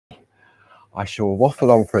I shall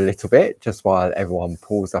waffle on for a little bit just while everyone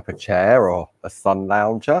pulls up a chair or a sun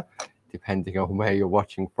lounger, depending on where you're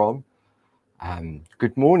watching from.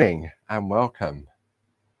 Good morning and welcome.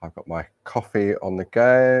 I've got my coffee on the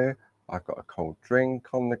go. I've got a cold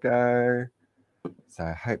drink on the go. So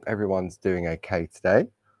I hope everyone's doing okay today.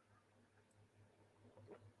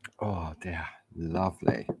 Oh dear,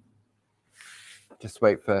 lovely. Just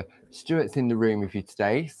wait for Stuart's in the room with you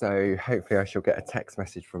today, so hopefully I shall get a text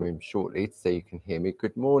message from him shortly so you can hear me.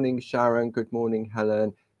 Good morning, Sharon. Good morning,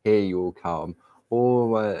 Helen. Here you all come. All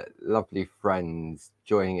my lovely friends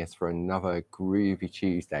joining us for another Groovy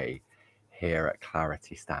Tuesday here at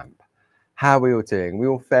Clarity Stamp. How are we all doing? We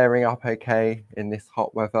all faring up okay in this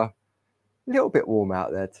hot weather? A little bit warm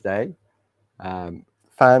out there today.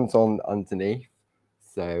 Fans on underneath,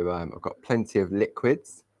 so I've got plenty of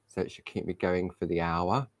liquids. So it should keep me going for the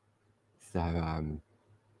hour. So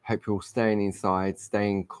hope you're all staying inside,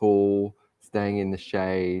 staying cool, staying in the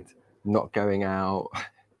shade, not going out.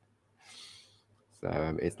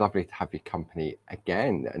 So it's lovely to have your company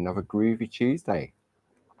again, another Groovy Tuesday.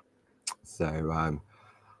 So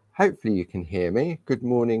hopefully you can hear me. Good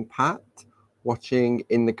morning, Pat. Watching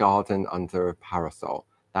in the garden under a parasol.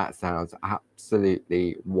 That sounds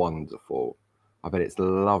absolutely wonderful. I bet it's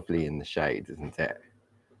lovely in the shade, isn't it?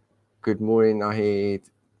 Good morning, Nahid,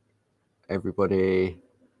 everybody.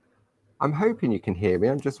 I'm hoping you can hear me.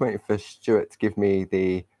 I'm just waiting for Stuart to give me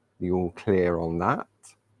the all clear on that.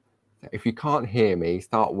 If you can't hear me,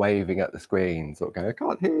 start waving at the screen, sort of go, I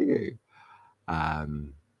can't hear you.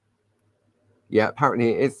 Yeah,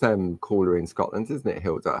 apparently it is cooler in Scotland, isn't it,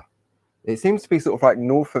 Hilda? It seems to be sort of like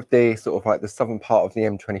north of the sort of like the southern part of the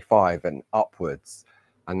M25 and upwards.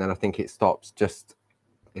 And then I think it stops just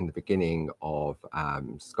in the beginning of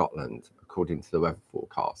Scotland, according to the weather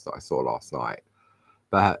forecast that I saw last night.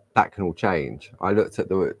 But that can all change. I looked at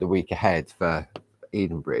the week ahead for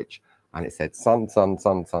Edenbridge and it said sun, sun,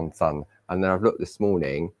 sun, sun, sun. And then I've looked this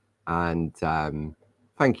morning and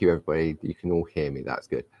thank you, everybody. You can all hear me. That's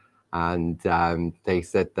good. And they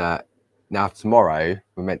said that now tomorrow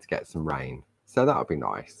we're meant to get some rain. So that'll be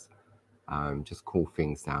nice. Just cool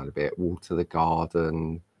things down a bit, water the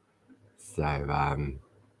garden. So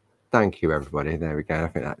thank you, everybody. There we go. I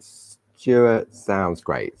think that's Stuart. Sounds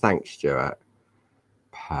great. Thanks, Stuart.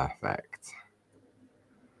 Perfect.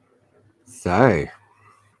 So I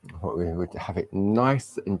thought we would have it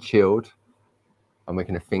nice and chilled, and we're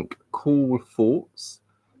going to think cool thoughts.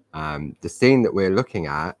 The scene that we're looking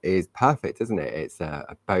at is perfect, isn't it? It's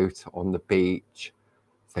a boat on the beach.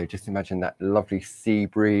 So just imagine that lovely sea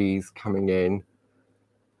breeze coming in.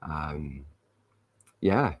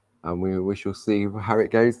 Yeah, and we shall see how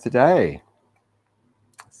it goes today.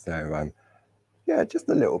 So yeah, just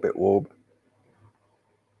a little bit warm.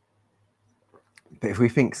 But if we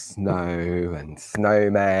think snow and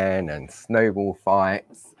snowmen and snowball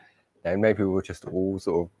fights, then maybe we'll just all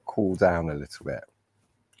sort of cool down a little bit.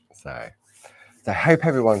 So I hope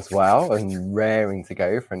everyone's well and raring to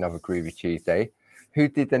go for another Groovy Tuesday. Who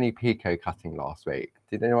did any Pico cutting last week?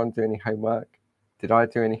 Did anyone do any homework? Did I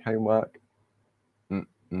do any homework?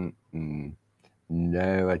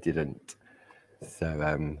 No, I didn't.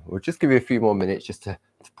 So we'll just give you a few more minutes just to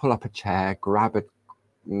pull up a chair, grab a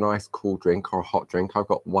nice cool drink or a hot drink. I've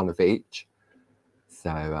got one of each. So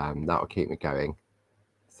that'll keep me going.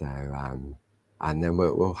 So and then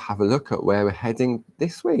we'll have a look at where we're heading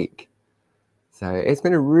this week. So it's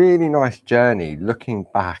been a really nice journey looking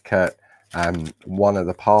back at one of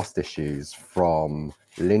the past issues from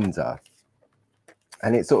Linda.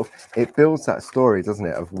 And it builds that story, doesn't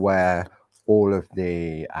it, of where all of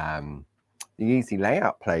the easy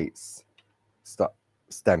layout plates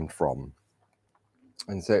stemmed from.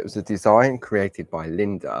 And so it was a design created by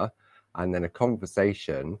Linda and then a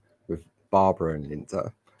conversation with Barbara and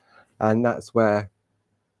Linda. And that's where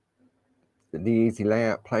the easy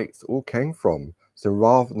layout plates all came from. So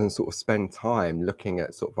rather than sort of spend time looking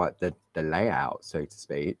at sort of like the layout, so to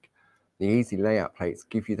speak, the easy layout plates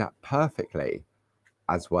give you that perfectly,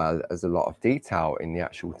 as well as a lot of detail in the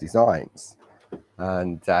actual designs.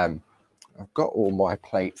 And I've got all my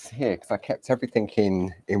plates here because I kept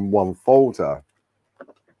everything in one folder.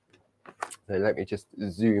 So let me just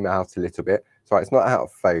zoom out a little bit. So it's not out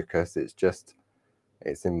of focus,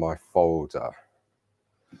 it's in my folder.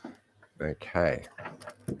 Okay.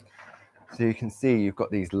 So you can see you've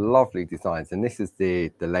got these lovely designs, and this is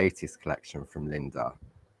the latest collection from Linda.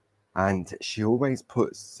 And she always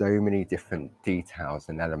puts so many different details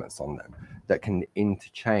and elements on them that can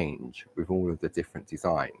interchange with all of the different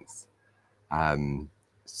designs.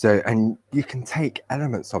 So, and you can take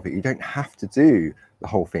elements of it. You don't have to do the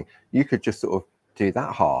whole thing. You could just sort of do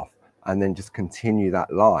that half and then just continue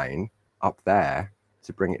that line up there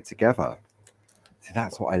to bring it together. So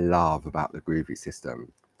that's what I love about the Groovi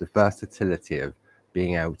system, the versatility of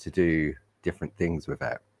being able to do different things with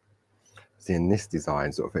it. See, in this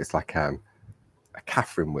design, sort of, it's like a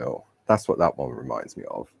Catherine wheel. That's what that one reminds me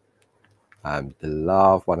of. The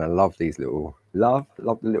love one, I love these little, love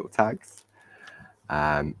the little tags.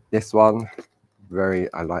 This one,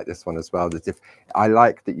 I like this one as well. I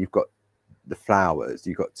like that you've got the flowers.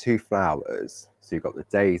 You've got 2 flowers. So you've got the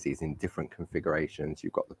daisies in different configurations.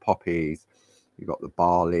 You've got the poppies, you've got the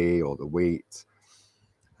barley or the wheat.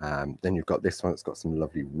 Then you've got this one that's got some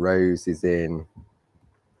lovely roses in.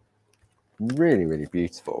 Really, really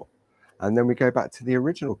beautiful. And then we go back to the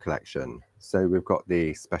original collection. So we've got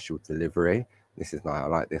the special delivery. This is nice. I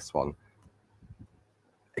like this one.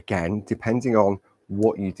 Again, depending on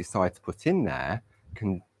what you decide to put in there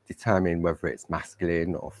can determine whether it's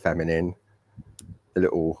masculine or feminine. The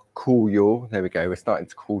little cool Yule. There we go. We're starting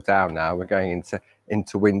to cool down now. We're going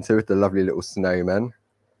into winter with the lovely little snowman.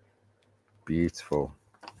 Beautiful.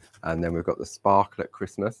 And then we've got the sparkle at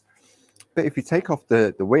Christmas. But if you take off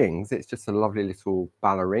the wings, it's just a lovely little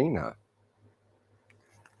ballerina.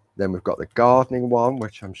 Then we've got the gardening one,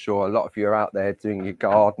 which I'm sure a lot of you are out there doing your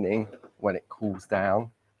gardening when it cools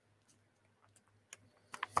down.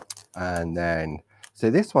 And then, so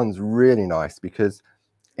this one's really nice because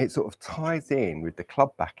it sort of ties in with the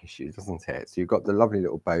club back issue, doesn't it? So you've got the lovely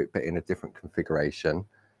little boat, but in a different configuration.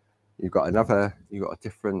 You've got a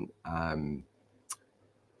different,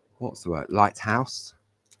 what's the word? Lighthouse.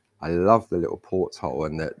 I love the little porthole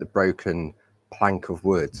and the broken plank of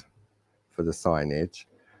wood for the signage.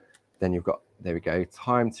 Then you've got, there we go,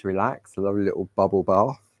 time to relax, a lovely little bubble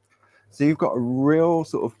bath. So you've got a real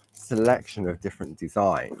sort of selection of different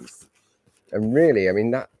designs. And really, I mean,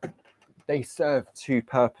 that they serve 2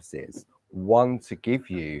 purposes. One, to give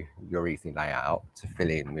you your easy layout to fill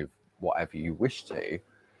in with whatever you wish to.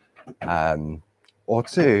 Or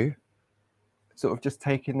 2, sort of just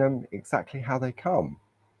taking them exactly how they come.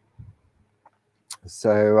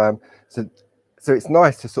 So, so it's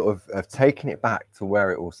nice to sort of have taken it back to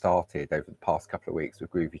where it all started over the past couple of weeks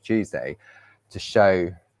with Groovi Tuesday to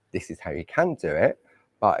show this is how you can do it.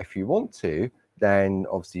 But if you want to, then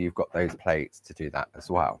obviously you've got those plates to do that as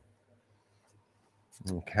well.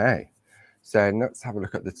 Okay, so let's have a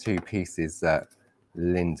look at the 2 pieces that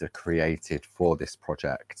Linda created for this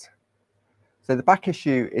project. So the back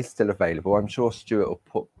issue is still available. I'm sure Stuart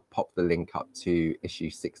will pop the link up to issue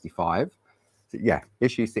 65. So yeah,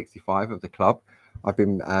 issue 65 of the club. I've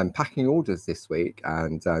been packing orders this week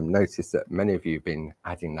and noticed that many of you have been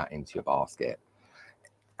adding that into your basket.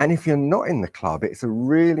 And if you're not in the club, it's a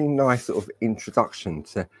really nice sort of introduction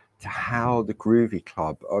to how the Groovi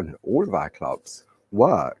Club and all of our clubs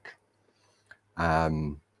work.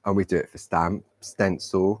 And we do it for stamp,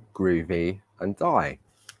 stencil, Groovi and die.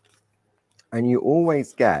 And you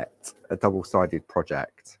always get a double-sided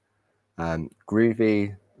project.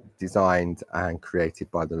 Groovi, designed and created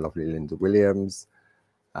by the lovely Linda Williams.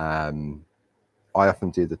 I often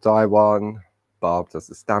do the die one. Barb does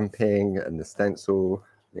the stamping and the stencil.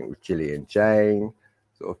 I think with Gillian Jane.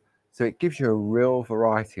 So it gives you a real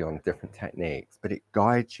variety on different techniques, but it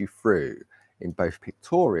guides you through in both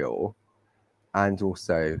pictorial and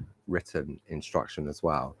also written instruction as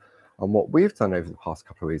well. And what we've done over the past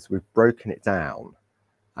couple of weeks, we've broken it down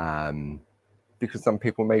because some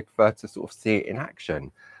people may prefer to sort of see it in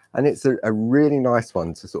action. And it's a really nice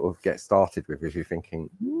one to sort of get started with if you're thinking,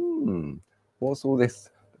 what's all this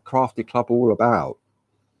Crafty Club all about?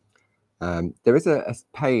 There is a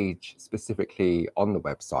page specifically on the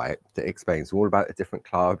website that explains all about the different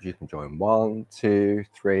clubs. You can join 1, 2,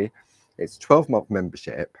 3. It's 12-month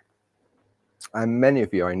membership. And many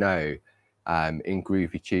of you I know in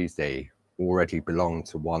Groovi Tuesday already belong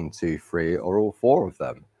to 1, 2, 3 or all 4 of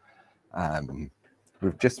them.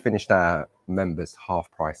 We've just finished our members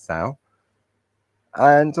half price sale.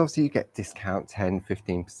 And obviously you get discount 10,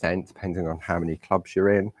 15% depending on how many clubs you're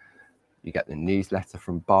in. You get the newsletter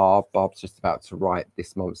from Barb. Barb's just about to write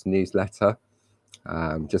this month's newsletter.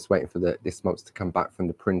 Just waiting for this month's to come back from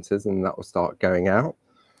the printers and that will start going out.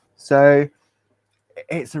 So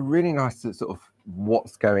it's a really nice sort of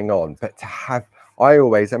what's going on. But to have, I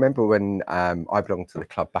remember when I belonged to the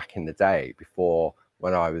club back in the day before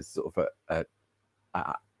when I was sort of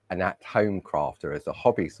an at-home crafter as a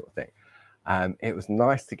hobby sort of thing. It was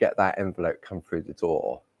nice to get that envelope come through the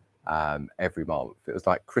door every month. It was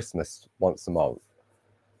like Christmas once a month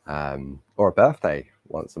or a birthday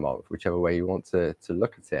once a month, whichever way you want to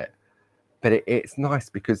look at it. But it's nice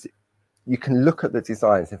because you can look at the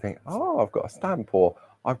designs and think, oh, I've got a stamp or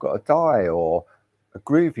I've got a die or a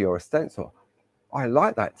Groovi or a stencil. I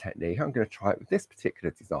like that technique. I'm going to try it with this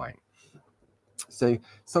particular design. So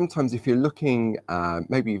sometimes if you're looking,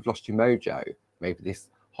 maybe you've lost your mojo, maybe this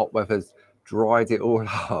hot weather's dried it all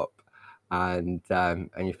up, and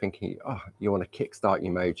you're thinking, oh, you want to kickstart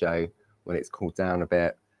your mojo when it's cooled down a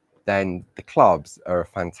bit, then the clubs are a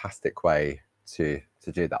fantastic way to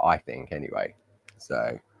do that, I think, anyway.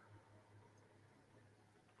 So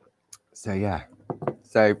yeah.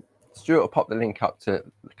 So Stuart will pop the link up to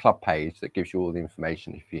the club page that gives you all the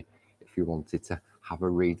information if you wanted to have a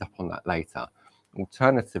read up on that later.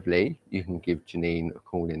 Alternatively, you can give Janine a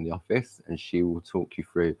call in the office and she will talk you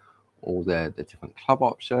through all the different club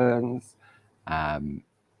options,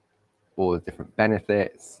 all the different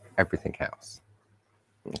benefits, everything else.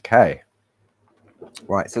 Okay.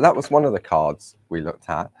 Right, so that was one of the cards we looked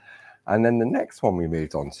at. And then the next one we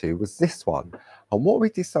moved on to was this one. And what I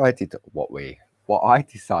decided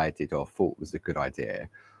or thought was a good idea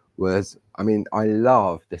was, I mean, I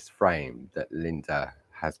love this frame that Linda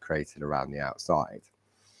has created around the outside.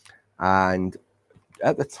 And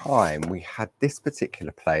at the time, we had this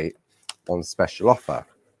particular plate on special offer.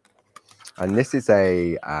 And this is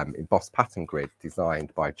a embossed pattern grid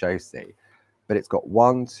designed by Josie, but it's got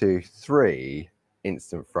 1, 2, 3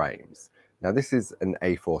 instant frames. Now this is an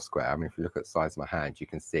A4 square. I mean, if you look at the size of my hand, you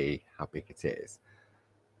can see how big it is.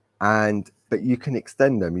 But you can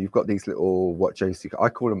extend them. You've got these little, what Josie, I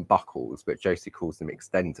call them buckles, but Josie calls them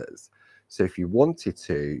extenders. So if you wanted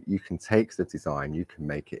to, you can take the design, you can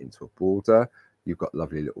make it into a border. You've got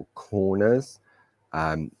lovely little corners.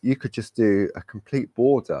 You could just do a complete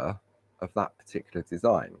border of that particular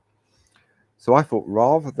design. So I thought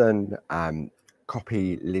rather than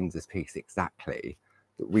copy Linda's piece exactly,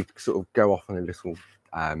 that we sort of go off on a little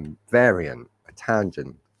variant, a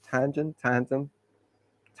tandem.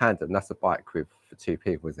 That's a bike for 2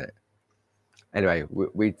 people, isn't it? Anyway,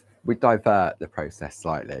 we divert the process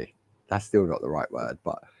slightly. That's still not the right word,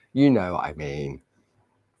 but you know what I mean.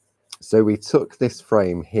 So we took this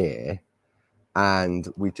frame here and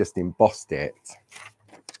we just embossed it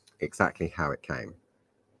exactly how it came.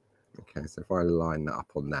 Okay, so if I line that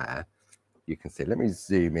up on there, you can see. Let me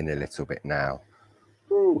zoom in a little bit now.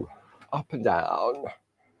 Ooh, up and down.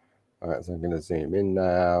 All right, so I'm going to zoom in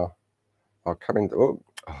now. I'll come in. Oh,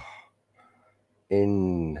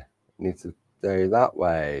 in. Need to go that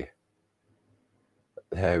way.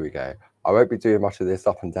 There we go. I won't be doing much of this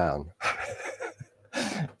up and down.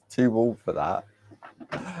 Too warm for that.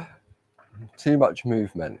 Too much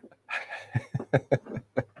movement.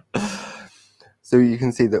 So you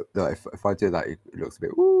can see that if I do that, it looks a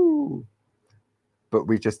bit woo. But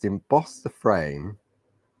we just embossed the frame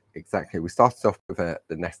exactly. We started off with the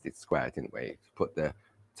nested square, didn't we? To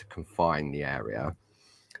confine the area.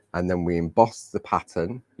 And then we embossed the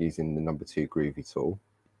pattern using the number 2 Groovi tool.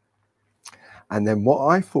 And then what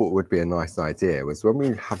I thought would be a nice idea was when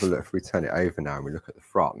we have a look, if we turn it over now and we look at the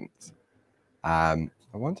front, I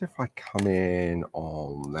wonder if I come in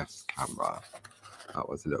on this camera. That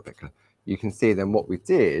was a little bit clear. You can see then what we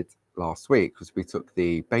did last week was we took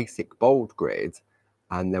the basic bold grid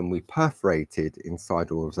and then we perforated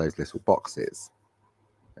inside all of those little boxes.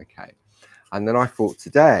 Okay. And then I thought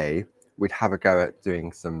today we'd have a go at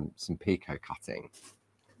doing some pico cutting.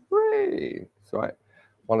 Whee! That's right.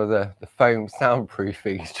 One of the foam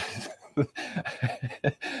soundproofings just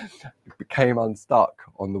became unstuck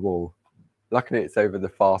on the wall. Luckily, it's over the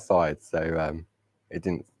far side, so it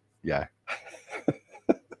didn't. Yeah.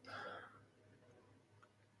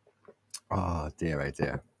 Oh dear, oh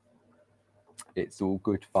dear. It's all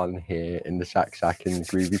good fun here in the Shack in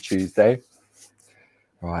Groovi Tuesday.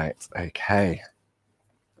 Right. Okay.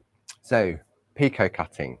 So pico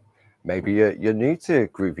cutting. Maybe you're new to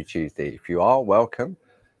Groovi Tuesday. If you are, welcome.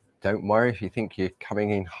 Don't worry if you think you're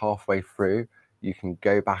coming in halfway through. You can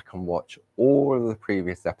go back and watch all of the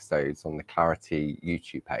previous episodes on the Clarity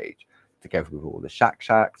YouTube page, together with all the Shacks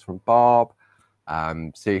from Barb.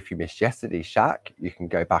 So if you missed yesterday's Shack, you can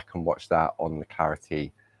go back and watch that on the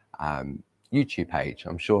Clarity YouTube page.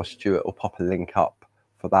 I'm sure Stuart will pop a link up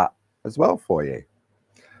for that as well for you.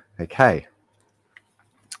 Okay.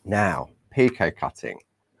 Now, pico cutting.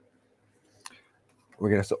 We're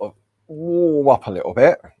going to sort of warm up a little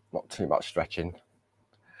bit, not too much stretching.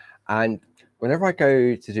 And whenever I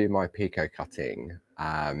go to do my pico cutting,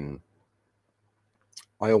 I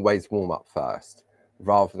always warm up first,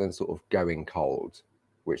 rather than sort of going cold,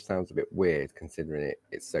 which sounds a bit weird considering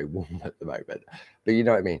it's so warm at the moment. But you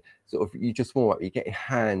know what I mean? Sort of, you just warm up, you get your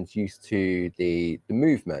hands used to the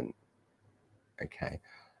movement. Okay.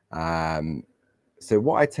 So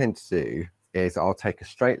what I tend to do is I'll take a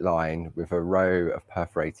straight line with a row of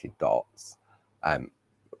perforated dots, a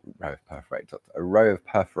row of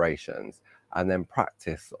perforations, and then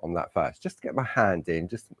practice on that first, just to get my hand in,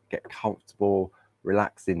 just get comfortable,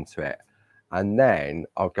 relax into it, and then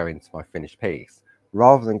I'll go into my finished piece,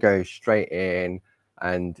 rather than go straight in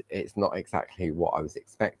and it's not exactly what I was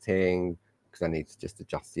expecting, because I need to just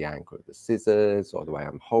adjust the angle of the scissors or the way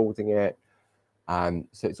I'm holding it.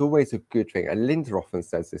 So it's always a good thing, and Linda often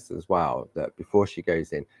says this as well, that before she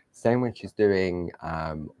goes in, same when she's doing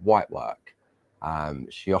white work,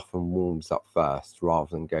 she often warms up first rather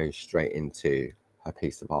than go straight into her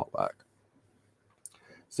piece of artwork.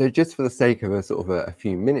 So just for the sake of a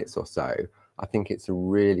few minutes or so, I think it's a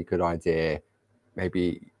really good idea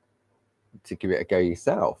maybe to give it a go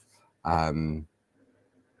yourself. For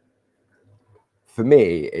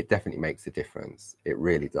me, it definitely makes a difference. It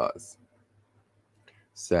really does.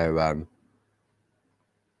 So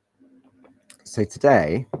so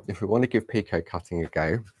today, if we want to give picot cutting a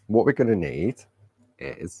go, what we're going to need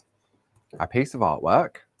is a piece of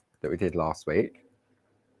artwork that we did last week.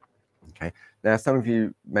 Okay, now some of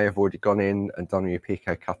you may have already gone in and done your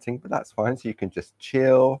picot cutting, but that's fine. So you can just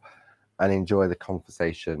chill and enjoy the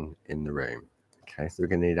conversation in the room. Okay, so we're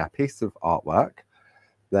going to need our piece of artwork.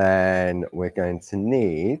 Then we're going to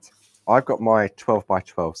need, I've got my 12 by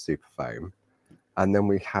 12 super foam, and then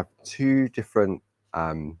we have two different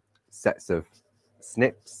sets of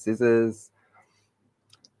snips, scissors.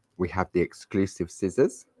 We have the exclusive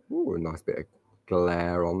scissors. Ooh, a nice bit of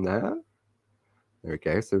glare on there. There we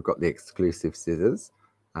go. So we've got the exclusive scissors,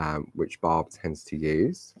 which Barb tends to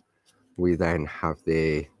use. We then have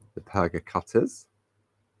the Perga cutters.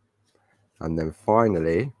 And then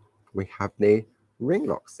finally, we have the ring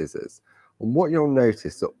lock scissors. And what you'll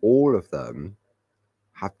notice that all of them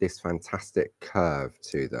have this fantastic curve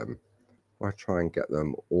to them. I try and get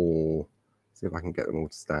them all, see if I can get them all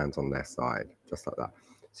to stand on their side, just like that.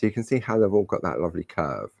 So you can see how they've all got that lovely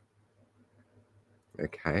curve.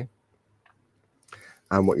 Okay.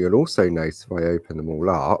 And what you'll also notice if I open them all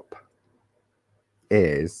up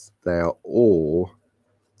is they are all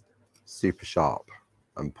super sharp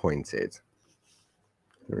and pointed.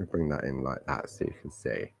 Let me bring that in like that so you can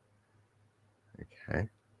see. Okay.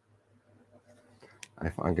 And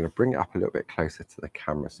if I'm going to bring it up a little bit closer to the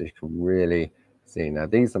camera so you can really see. Now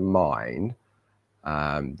these are mine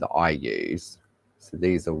that I use. So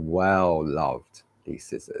these are well loved, these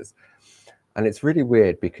scissors. And it's really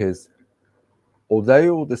weird because although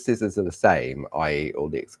all the scissors are the same, i.e. all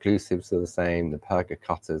the exclusives are the same, the Perga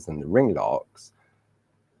cutters and the ring locks,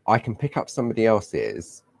 I can pick up somebody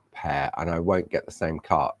else's pair and I won't get the same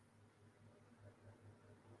cut.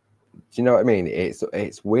 Do you know what I mean?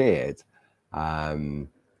 It's weird. I'm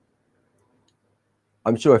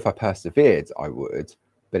sure if I persevered, I would,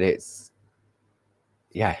 but it's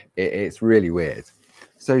really weird.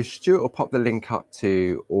 So Stuart will pop the link up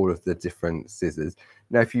to all of the different scissors.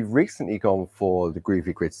 Now, if you've recently gone for the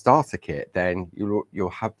Groovi Grid starter kit, then you'll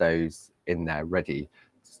have those in there ready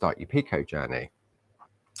to start your picot journey.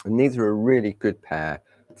 And these are a really good pair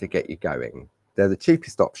to get you going. They're the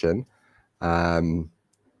cheapest option,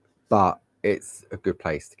 but it's a good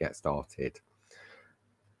place to get started.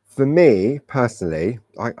 For me personally,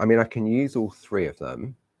 I mean, I can use all three of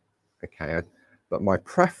them, okay, but my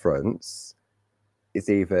preference is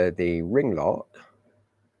either the ring lock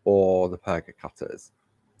or the Perga cutters.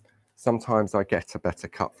 Sometimes I get a better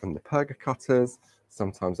cut from the Perga cutters,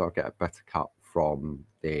 sometimes I'll get a better cut from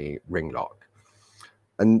the ring lock.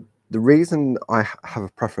 And the reason I have a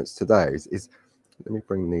preference to those is, let me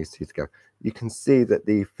bring these two together. You can see that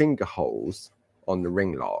the finger holes on the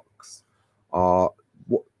ring locks are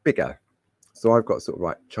bigger. So I've got sort of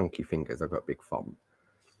like chunky fingers, I've got a big thumb.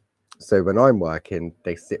 So when I'm working,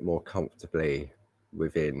 they sit more comfortably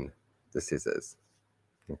within the scissors.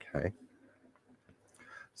 Okay.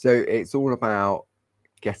 So it's all about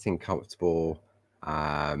getting comfortable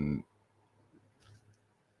and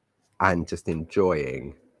just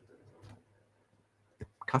enjoying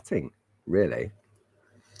cutting, really.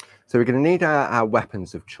 So we're going to need our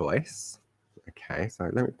weapons of choice. Okay, so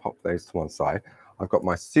let me pop those to one side. I've got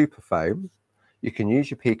my super foam. You can use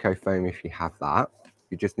your Pico foam if you have that.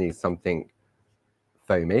 You just need something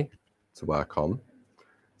foamy to work on.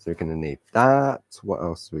 So we're going to need that. What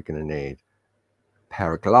else are we going to need? A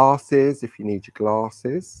pair of glasses if you need your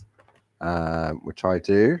glasses, which I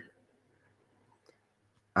do.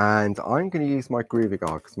 And I'm going to use my Groovi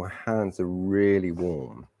guard because my hands are really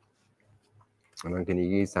warm. And I'm going to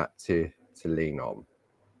use that to lean on.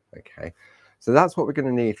 Okay, so that's what we're going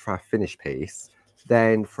to need for our finished piece.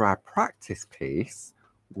 Then for our practice piece,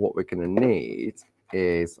 what we're going to need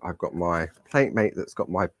is, I've got my plate mate that's got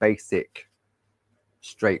my basic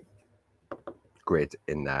straight grid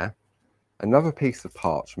in there, another piece of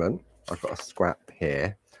parchment. I've got a scrap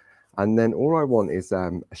here, and then all I want is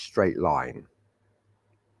a straight line.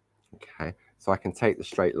 Okay, so I can take the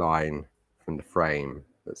straight line from the frame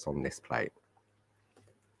that's on this plate.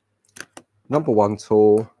 Number 1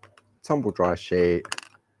 tool, tumble dry sheet,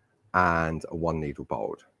 and a 1 needle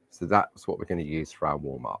bolt. So that's what we're going to use for our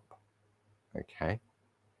warm up. Okay,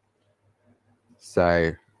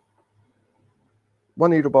 so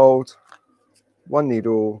 1 needle bolt, 1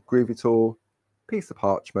 needle groovy tool, piece of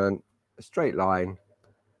parchment, a straight line,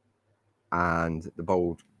 and the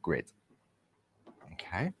bold grid.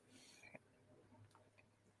 Okay.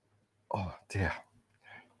 Oh dear,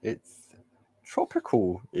 it's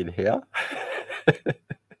tropical in here.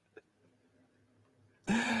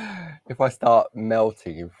 If I start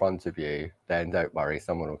melting in front of you, then don't worry,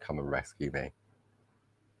 someone will come and rescue me.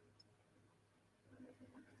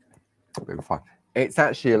 It'll be fine. It's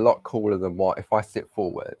actually a lot cooler than what, if I sit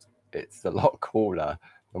forward, it's a lot cooler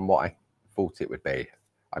than what I thought it would be.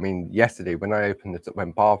 I mean, yesterday when I opened the,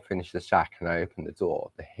 when Barb finished the shack and I opened the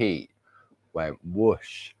door, the heat went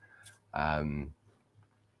whoosh. I mean,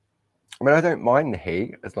 I don't mind the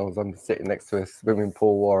heat as long as I'm sitting next to a swimming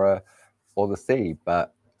pool or the sea,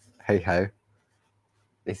 but hey ho,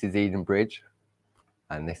 this is Edenbridge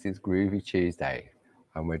and this is Groovy Tuesday,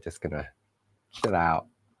 and we're just gonna chill out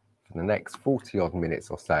for the next 40 odd minutes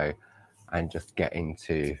or so and just get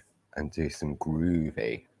into and do some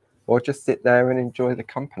groovy, or just sit there and enjoy the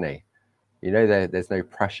company. You know, there's no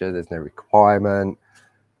pressure, there's no requirement,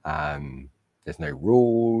 there's no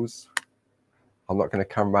rules. I'm not going to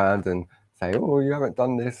come around and say, oh, you haven't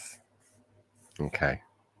done this. Okay,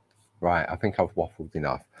 right, I think I've waffled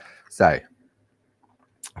enough. So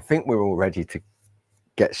I think we're all ready to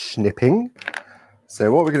get snipping.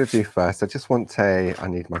 So what we're going to do first, I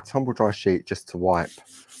need my tumble dry sheet just to wipe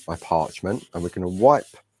my parchment, and we're going to wipe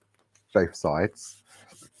both sides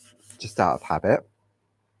just out of habit.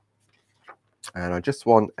 And I just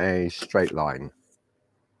want a straight line.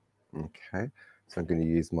 Okay, so I'm going to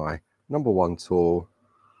use my number 1 tool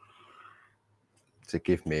to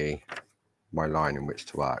give me my line in which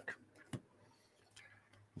to work.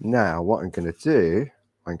 Now what I'm going to do,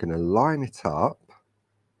 I'm going to line it up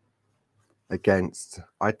against,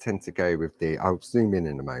 I tend to go with the, I'll zoom in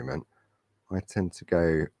a moment, I tend to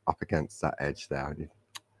go up against that edge there. I need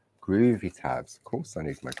groovy tabs. Of course I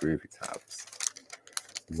need my groovy tabs.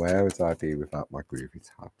 Where would I be without my groovy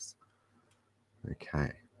tabs?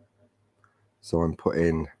 Okay, so I'm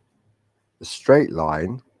putting the straight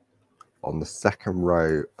line on the 2nd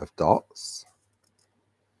row of dots,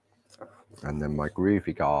 and then my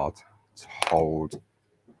groovy guard to hold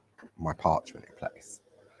my parchment in place.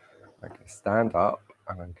 I can stand up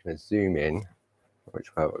and I'm going to zoom in.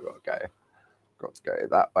 Which way have I got to go? Got to go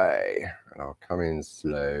that way, and I'll come in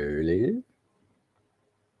slowly.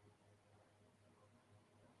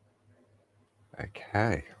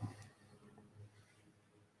 Okay.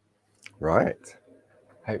 Right.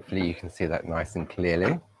 Hopefully you can see that nice and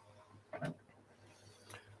clearly.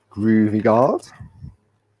 Groovy guard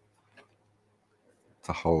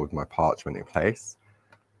to hold my parchment in place,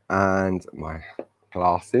 and my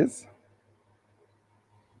glasses.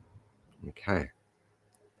 Okay.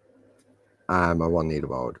 And my 1 needle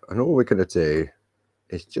bolt. And all we're going to do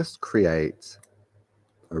is just create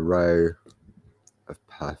a row of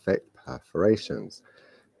perfect perforations.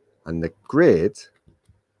 And the grid,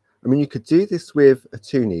 I mean, you could do this with a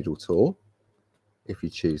 2 needle tool if you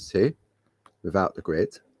choose to, without the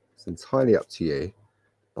grid. It's entirely up to you,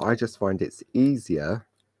 but I just find it's easier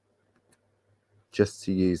just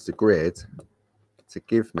to use the grid to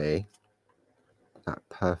give me that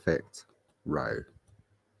perfect row.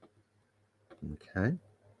 Okay.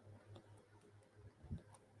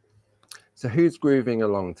 So who's grooving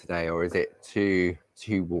along today, or is it too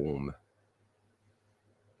warm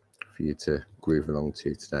for you to groove along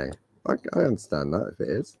to today? I understand that if it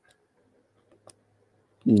is.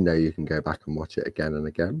 You know, you can go back and watch it again and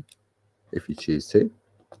again if you choose to.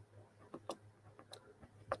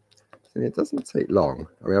 And it doesn't take long.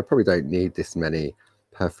 I mean, I probably don't need this many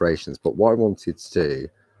perforations, but what I wanted to do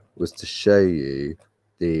was to show you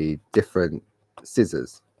the different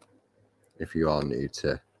scissors if you are new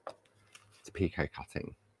to picot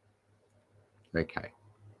cutting. Okay,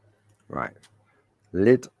 right,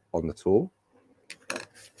 lid on the tool,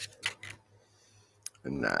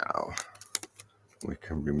 and now we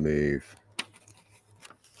can remove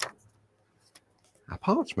our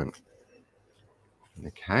parchment.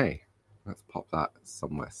 Okay, let's pop that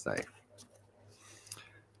somewhere safe.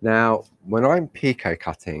 Now, when I'm picot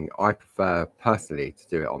cutting, I prefer personally to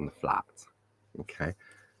do it on the flat. Okay,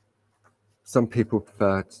 Some people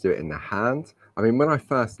prefer to do it in the hand. I mean, when I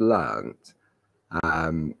first learnt,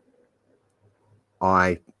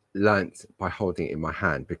 I learnt by holding it in my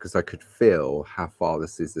hand because I could feel how far the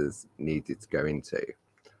scissors needed to go into.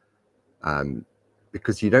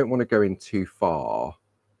 Because you don't want to go in too far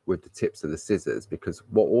with the tips of the scissors, because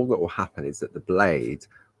all that will happen is that the blade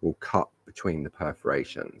will cut between the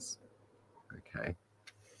perforations. Okay.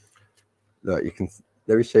 Look, you can,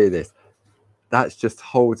 let me show you this. That's just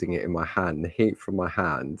holding it in my hand. The heat from my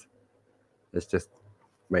hand has just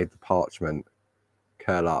made the parchment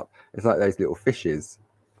curl up. It's like those little fishes.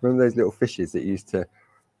 Remember those little fishes that used to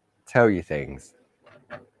tell you things?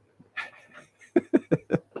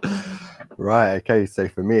 Right, okay, so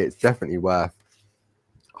for me, it's definitely worth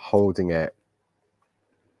holding it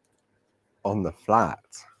on the flat.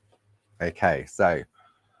 Okay, so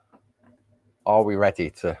are we ready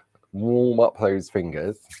to warm up those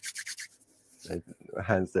fingers?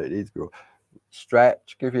 Hands don't need to be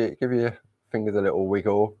stretch, give your fingers a little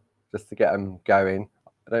wiggle just to get them going.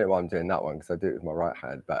 I don't know why I'm doing that one because I do it with my right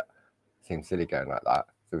hand, but it seems silly going like that.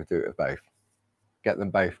 So we do it with both. Get them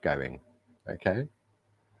both going, okay?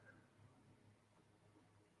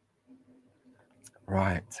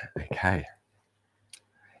 Right, okay.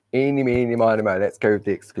 Eeny, meeny, miny, mo. Let's go with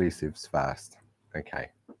the exclusives first.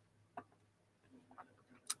 Okay.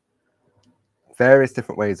 Various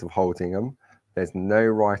different ways of holding them. There's no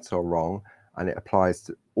right or wrong, and it applies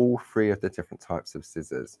to all three of the different types of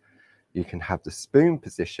scissors. You can have the spoon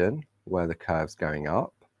position where the curve's going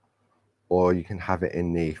up, or you can have it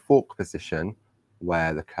in the fork position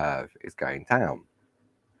where the curve is going down.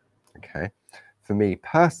 Okay. For me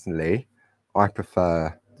personally, I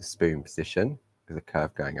prefer the spoon position with the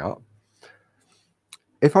curve going up.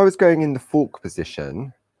 If I was going in the fork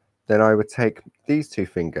position, then I would take these two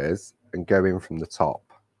fingers and go in from the top.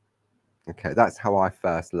 Okay, that's how I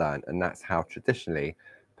first learned, and that's how traditionally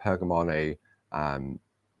Pergamano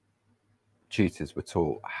tutors were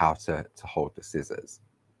taught how to hold the scissors.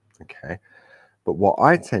 Okay, but what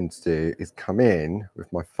I tend to do is come in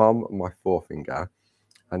with my thumb and my forefinger,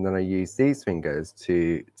 and then I use these fingers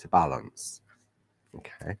to balance.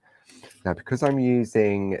 Okay, now because I'm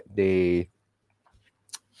using the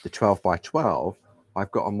 12 by 12,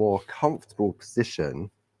 I've got a more comfortable position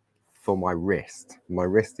for my wrist. My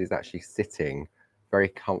wrist is actually sitting very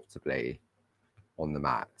comfortably on the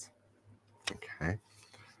mat. Okay,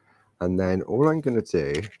 and then all I'm going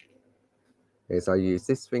to do is I use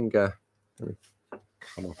this finger. Let me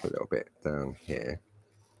come up a little bit down here.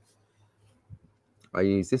 I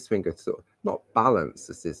use this finger to sort of not balance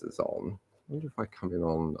the scissors on. I wonder if I come in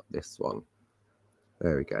on this one.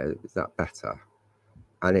 There we go. Is that better?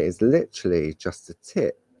 And it is literally just the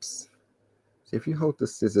tips. So if you hold the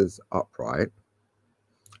scissors upright,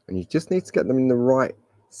 and you just need to get them in the right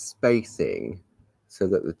spacing so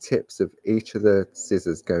that the tips of each of the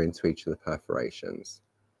scissors go into each of the perforations.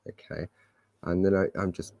 Okay, and then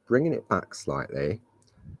I'm just bringing it back slightly,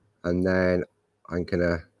 and then I'm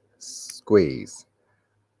gonna squeeze.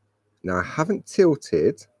 Now I haven't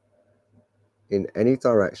tilted in any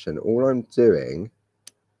direction. All I'm doing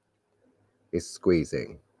is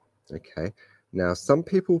squeezing. Okay, now some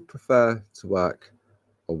people prefer to work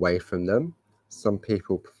away from them. Some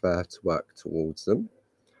people prefer to work towards them.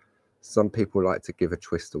 Some people like to give a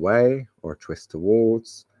twist away or a twist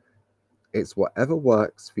towards. It's whatever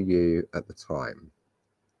works for you at the time.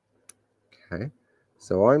 Okay,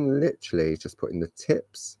 so I'm literally just putting the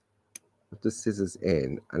tips of the scissors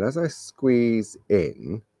in, and as I squeeze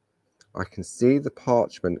in, I can see the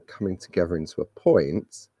parchment coming together into a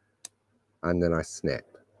point, and then I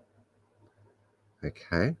snip.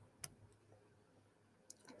 Okay,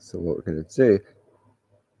 so what we're going to do,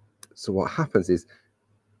 so what happens is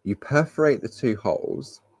you perforate the two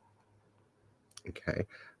holes, okay,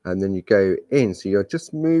 and then you go in, so you're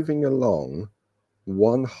just moving along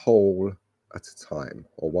one hole at a time,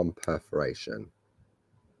 or one perforation.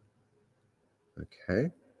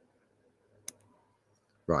 Okay,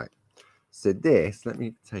 right, so this, let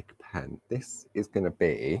me take a pen, this is going to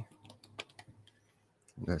be,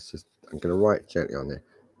 let's just, I'm going to write gently on there,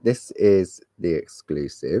 this is the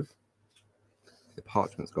exclusive. The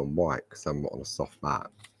parchment's gone white because I'm on a soft mat.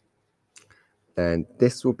 Then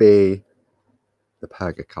this will be the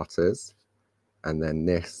perga cutters, and then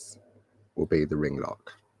this will be the ring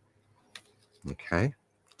lock. Okay,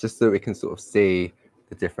 just so we can sort of see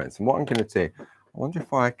the difference. And what I'm going to do, I wonder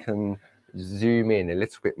if I can zoom in a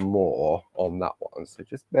little bit more on that one. So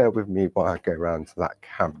just bear with me while I go around to that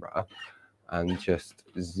camera and just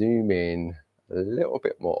zoom in a little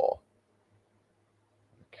bit more.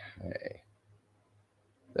 Okay,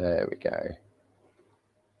 there we go.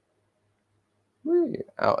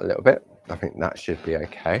 out a little bit. I think that should be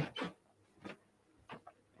okay.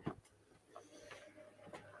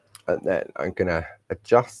 And then I'm going to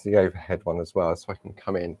adjust the overhead one as well, so I can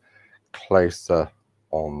come in closer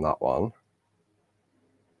on that one.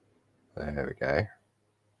 There we go.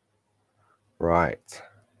 Right.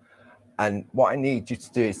 And what I need you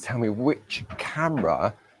to do is tell me which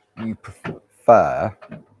camera you prefer.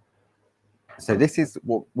 So this is,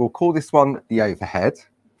 we'll call this one the overhead.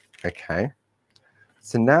 Okay.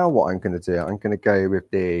 So now what I'm going to do, I'm going to go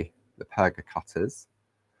with the Perga cutters.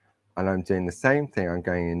 And I'm doing the same thing. I'm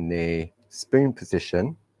going in the spoon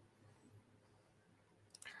position.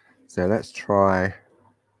 So let's try.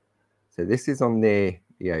 So this is on the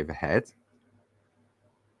overhead.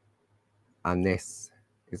 And this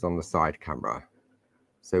is on the side camera.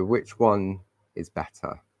 So which one is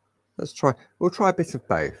better? Let's try, we'll try a bit of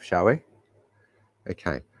both, shall we?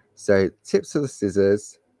 Okay, so tips of the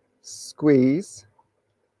scissors, squeeze,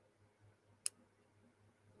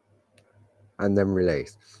 and then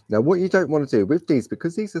release. Now what you don't want to do with these,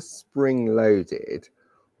 because these are spring loaded,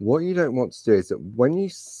 what you don't want to do is that when you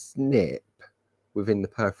snip within the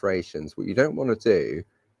perforations, what you don't want to do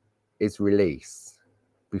is release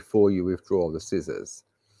before you withdraw the scissors.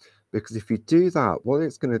 Because if you do that, what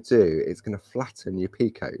it's going to do, it's going to flatten your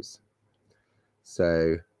picots.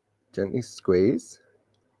 So gently squeeze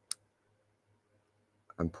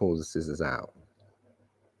and pull the scissors out.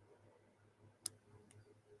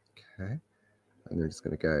 Okay, and we're just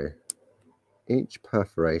going to go each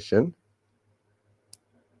perforation.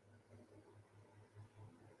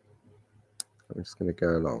 I'm just going to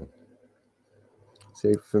go along.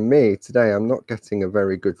 So for me today, I'm not getting a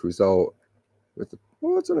very good result with the,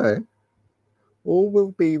 well, I don't know. All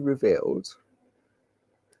will be revealed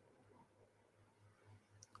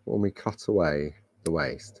when we cut away the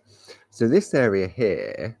waste. So this area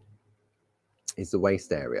here is the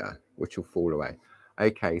waste area, which will fall away.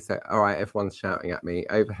 Okay, so all right, everyone's shouting at me,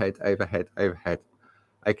 overhead, overhead, overhead.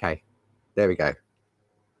 Okay, there we go.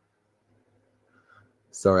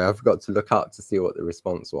 Sorry, I forgot to look up to see what the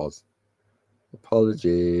response was.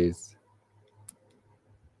 Apologies.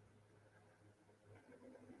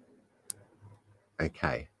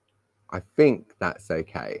 Okay, I think that's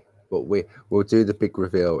okay, but we'll do the big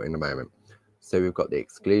reveal in a moment. So we've got the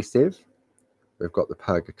exclusive, we've got the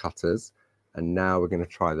Perga cutters, and now we're going to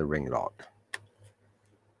try the ring lock.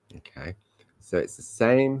 Okay, so it's the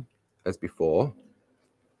same as before.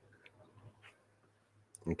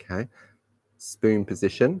 Okay, spoon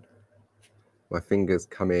position. My fingers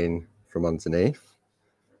come in from underneath.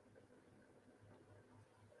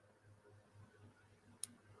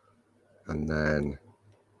 And then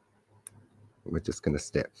we're just going to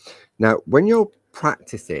snip. Now, when you're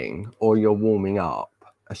practicing or you're warming up,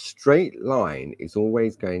 a straight line is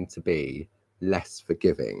always going to be less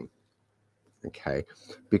forgiving. Okay,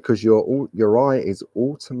 because your eye is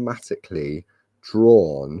automatically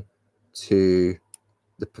drawn to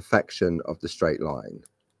the perfection of the straight line.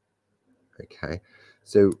 Okay,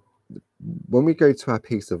 so when we go to our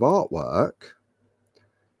piece of artwork,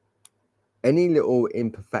 any little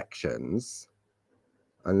imperfections,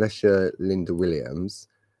 unless you're Linda Williams,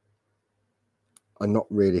 are not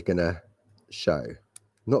really going to show.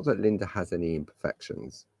 Not that Linda has any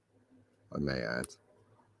imperfections, I may add.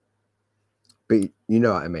 But you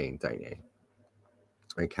know what I mean, don't you?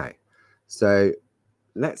 Okay, so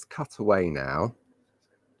let's cut away now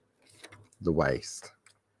the waste.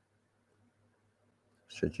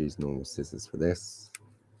 Should use normal scissors for this,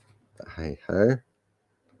 but hey ho.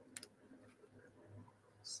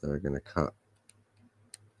 So we're going to cut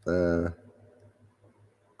there.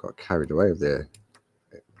 Got carried away with there.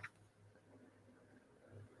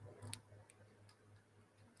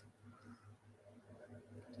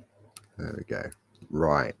 There we go.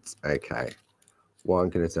 Right, okay. What I'm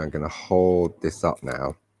going to do, I'm going to hold this up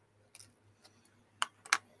now.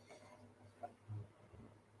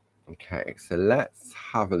 Okay, so let's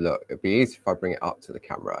have a look. It'd be easy if I bring it up to the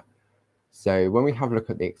camera. So when we have a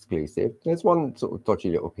look at the exclusive, there's one sort of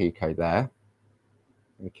dodgy little picot there.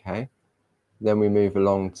 Okay, then we move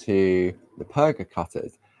along to the Perga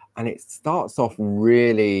cutters, and it starts off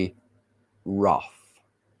really rough.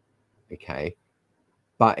 Okay,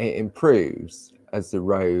 but it improves as the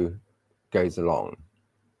row goes along.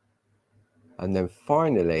 And then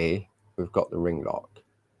finally, we've got the ring lock.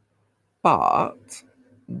 But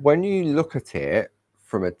when you look at it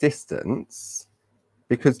from a distance,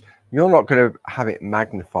 because you're not going to have it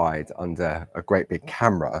magnified under a great big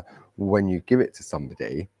camera when you give it to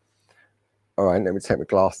somebody. All right, let me take my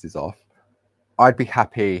glasses off. I'd be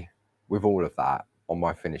happy with all of that on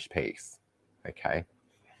my finished piece. Okay.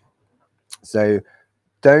 So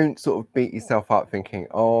don't sort of beat yourself up thinking,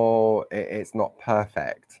 oh, it's not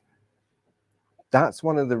perfect. That's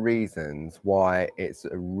one of the reasons why it's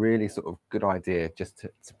a really sort of good idea just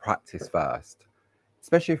to practice first,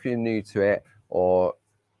 especially if you're new to it or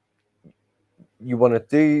you want to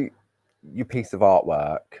do your piece of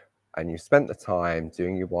artwork and you spent the time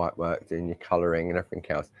doing your white work, doing your colouring and everything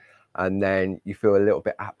else, and then you feel a little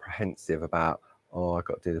bit apprehensive about, oh, I've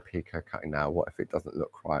got to do the picot cutting now. What if it doesn't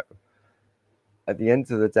look right? At the end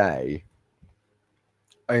of the day,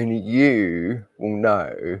 only you will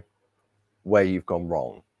know where you've gone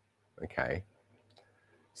wrong, okay?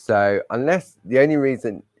 So unless the only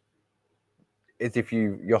reason is if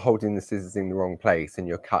you're holding the scissors in the wrong place and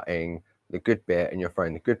you're cutting the good bit and you're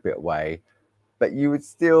throwing the good bit away, but you would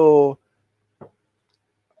still,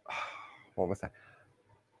 what was that?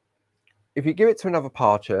 If you give it to another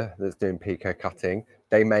parcher that's doing picot cutting,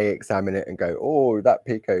 they may examine it and go, oh, that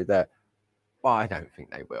picot there. But I don't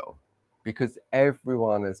think they will, because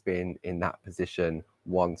everyone has been in that position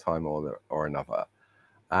one time or another.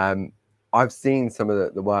 I've seen some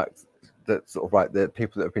of the works that sort of like the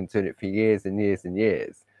people that have been doing it for years and years and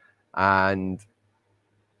years, and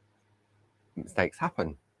mistakes happen.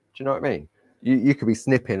 Do you know what I mean? You could be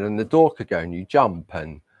snipping and the door could go and you jump,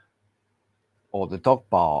 and or the dog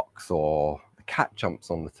barks or the cat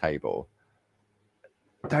jumps on the table.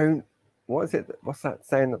 What is it? What's that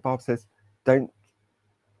saying that Bob says? Don't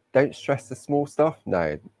stress the small stuff.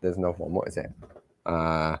 No, there's another one. What is it?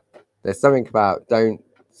 There's something about don't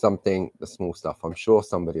something the small stuff. I'm sure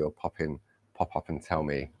somebody will pop up and tell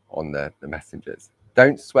me on the messengers.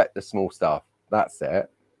 Don't sweat the small stuff. That's it.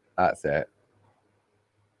 That's it.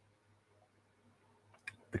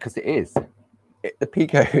 Because it is. The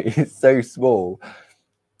picot is so small.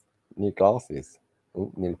 Need glasses.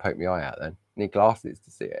 Oh, nearly poked my eye out then. Need glasses to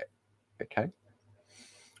see it. Okay.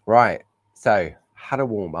 Right. So had a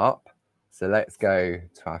warm up. So let's go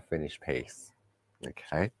to our finished piece.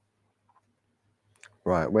 Okay.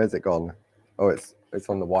 Right. Where's it gone? Oh, it's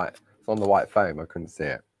on the white. It's on the white foam. I couldn't see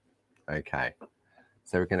it. Okay.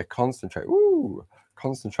 So we're going to concentrate.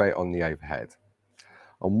 Concentrate on the overhead.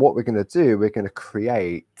 And what we're going to do, we're going to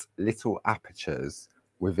create little apertures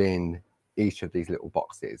within each of these little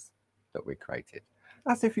boxes that we created.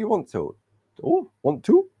 That's if you want to. Oh, want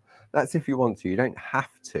to? That's if you want to. You don't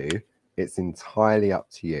have to. It's entirely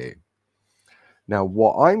up to you. Now,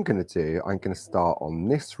 what I'm going to do, I'm going to start on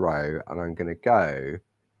this row and I'm going to go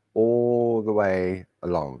all the way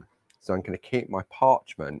along. So I'm going to keep my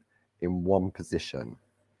parchment in one position.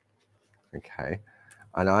 Okay.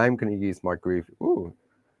 And I'm going to use my groove.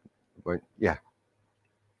 Yeah.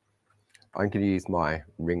 I'm going to use my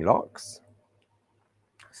ring locks.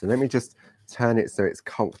 So let me just turn it so it's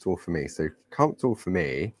comfortable for me. So comfortable for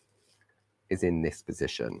me is in this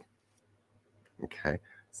position. Okay.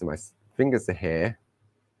 So my fingers are here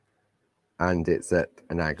and it's at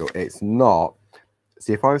an angle. It's not.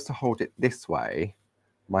 See, if I was to hold it this way,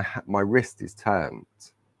 my wrist is turned.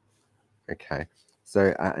 Okay.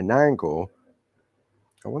 So at an angle,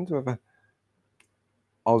 I wonder whether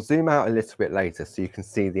I'll zoom out a little bit later so you can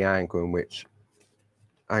see the angle in which,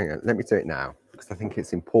 hang on, let me do it now because I think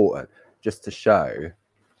it's important just to show.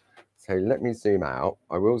 So let me zoom out.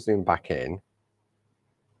 I will zoom back in.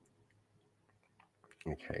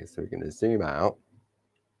 Okay, so we're going to zoom out.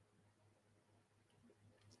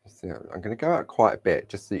 So I'm going to go out quite a bit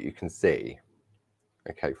just so that you can see.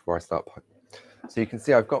 Okay, before I start. So you can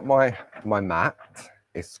see I've got my mat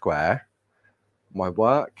is square. My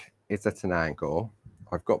work is at an angle.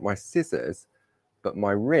 I've got my scissors, but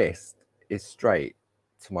my wrist is straight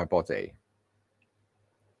to my body.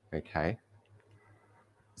 Okay.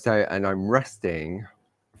 So, and I'm resting.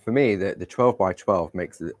 For me, the 12 by 12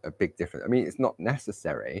 makes a big difference. I mean, it's not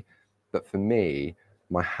necessary, but for me,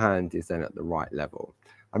 my hand is then at the right level.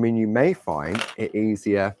 I mean, you may find it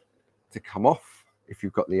easier to come off if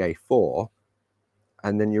you've got the A4,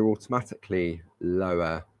 and then you're automatically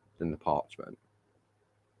lower than the parchment.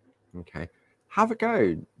 Okay, have a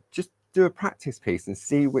go. Just do a practice piece and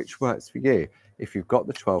see which works for you. If you've got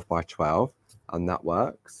the 12 by 12 and that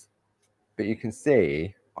works, but you can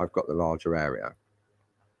see I've got the larger area.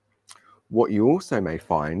 What you also may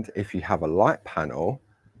find, if you have a light panel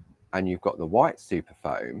and you've got the white super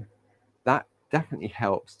foam, that definitely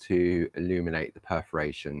helps to illuminate the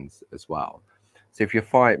perforations as well. So if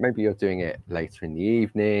you're maybe you're doing it later in the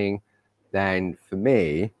evening, then for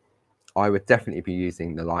me, I would definitely be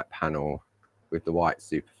using the light panel with the white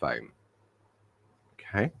super foam.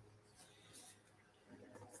 Okay.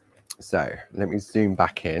 So let me zoom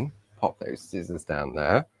back in, pop those scissors down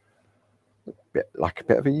there. Like a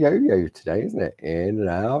bit of a yo-yo today, isn't it? In and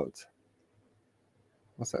out.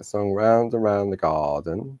 What's that song? Round and round the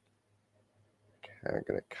garden. Okay, I'm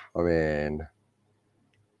going to come in.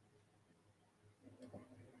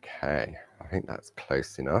 Okay, I think that's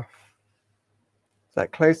close enough. Is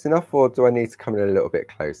that close enough, or do I need to come in a little bit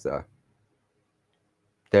closer?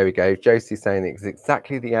 There we go. Josie's saying it's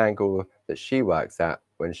exactly the angle that she works at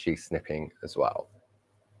when she's snipping as well.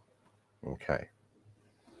 Okay.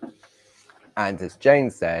 And as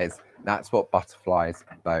Jane says, that's what butterflies,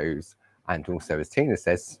 bows, and also, as Tina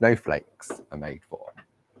says, snowflakes are made for.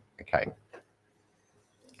 Okay.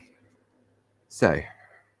 So,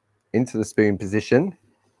 into the spoon position.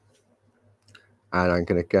 And I'm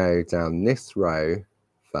going to go down this row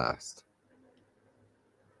first.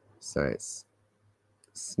 So it's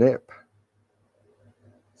snip,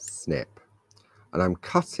 snip. And I'm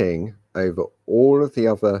cutting over all of the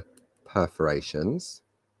other perforations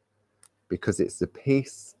because it's the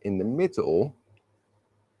piece in the middle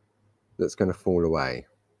that's going to fall away.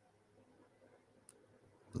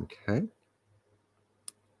 Okay.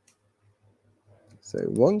 So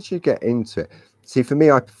once you get into it, see, for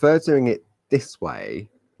me, I prefer doing it this way,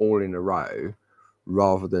 all in a row,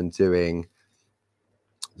 rather than doing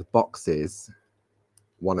the boxes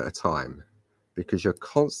one at a time, because you're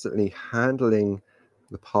constantly handling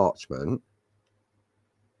the parchment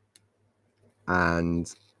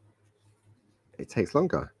and it takes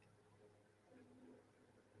longer.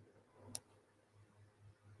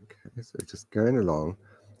 Okay, so just going along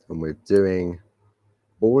and we're doing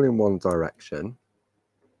all in one direction.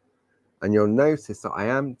 And you'll notice that I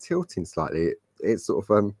am tilting slightly. It's sort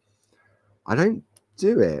of, I don't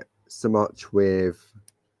do it so much with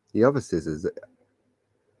the other scissors,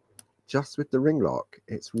 just with the ring lock.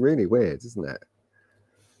 It's really weird, isn't it?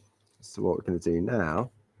 So what we're going to do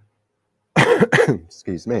now,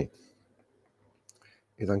 excuse me,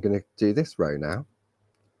 is I'm going to do this row now,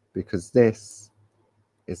 because this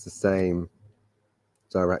is the same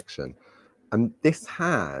direction. And this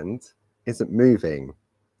hand isn't moving.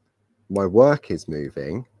 My work is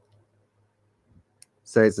moving.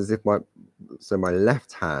 So it's as if my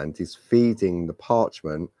left hand is feeding the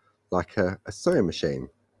parchment like a sewing machine.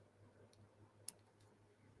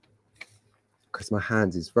 Because my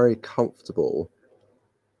hand is very comfortable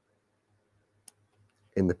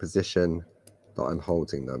in the position that I'm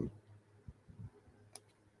holding them.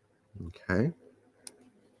 Okay.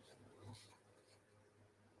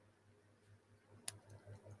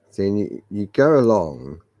 So you go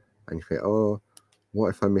along and you think, oh, what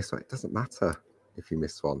if I miss one? It doesn't matter if you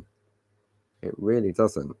miss one. It really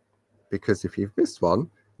doesn't. Because if you've missed one,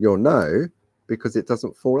 you'll know, because it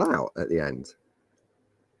doesn't fall out at the end.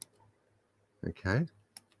 Okay.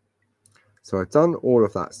 So I've done all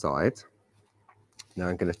of that side. Now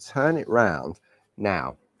I'm going to turn it round.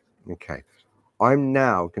 Now, okay, I'm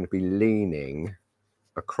now going to be leaning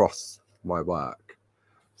across my work.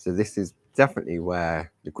 So this is definitely where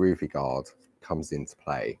the Groovi guard comes into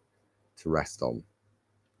play to rest on.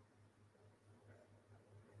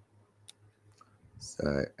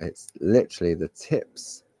 So it's literally the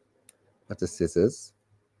tips of the scissors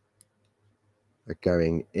are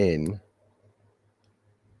going in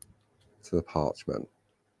to the parchment.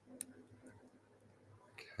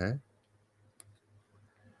 Okay.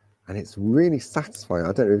 And it's really satisfying.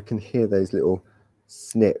 I don't know if you can hear those little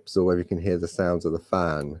snips or whether you can hear the sounds of the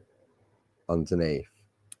fan underneath.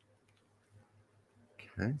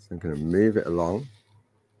 Okay, so I'm going to move it along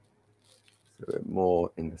a bit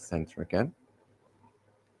more in the center again.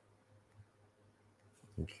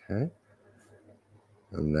 Okay.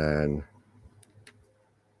 And then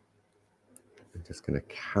I'm just going to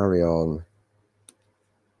carry on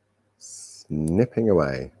snipping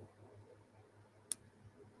away.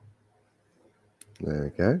 There we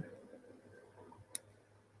go.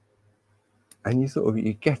 And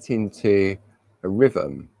you get into a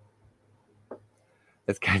rhythm.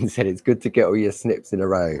 As Ken said, it's good to get all your snips in a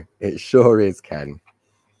row. It sure is, Ken.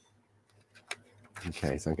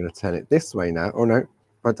 Okay, so I'm going to turn it this way now. Oh no,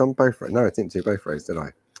 I've done both rows. No, I didn't do both rows, did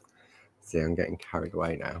I? See, I'm getting carried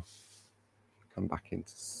away now. Come back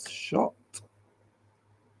into shot.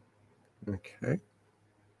 Okay.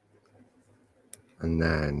 And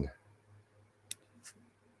then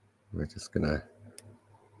we're just going to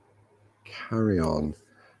carry on.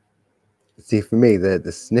 See, for me,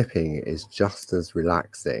 the snipping is just as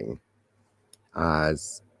relaxing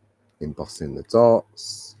as embossing the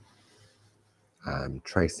dots,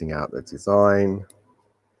 tracing out the design.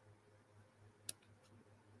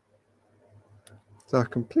 So I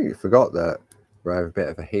completely forgot that we have a bit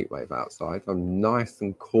of a heat wave outside. I'm nice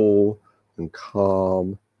and cool and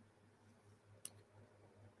calm.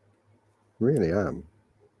 Really am.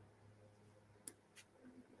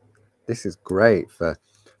 This is great for,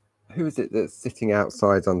 who is it that's sitting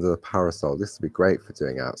outside under the parasol? This would be great for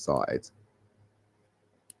doing outside.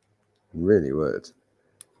 Really would.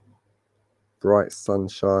 Bright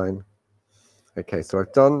sunshine. Okay, so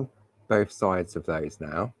I've done both sides of those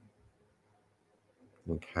now.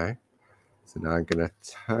 Okay, so now I'm going to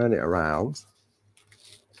turn it around.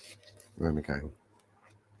 Where am I going?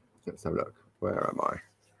 Let's have a look. Where am I?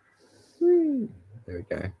 There we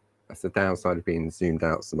go. That's the downside of being zoomed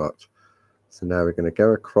out so much. So now we're going to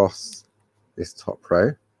go across this top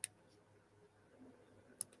row.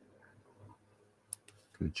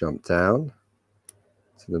 Going to jump down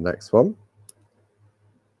to the next one.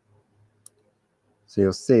 So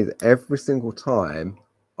you'll see that every single time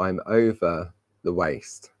I'm over the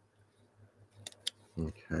waist.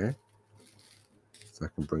 Okay, so I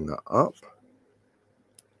can bring that up.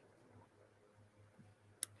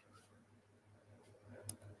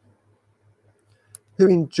 Who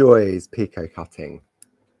enjoys picot cutting?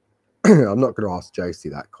 I'm not going to ask Josie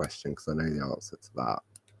that question because I know the answer to that.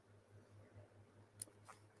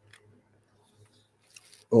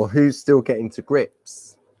 Or who's still getting to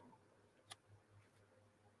grips?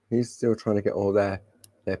 Who's still trying to get all their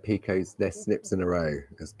picots, their snips in a row,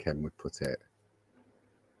 as Ken would put it?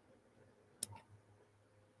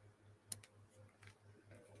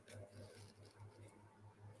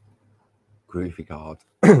 Groovy guard.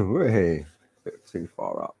 Way, a bit too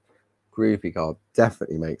far up. Groovy guard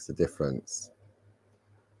definitely makes a difference.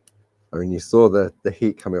 I mean, you saw the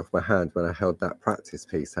heat coming off my hand when I held that practice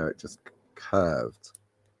piece, how it just curved.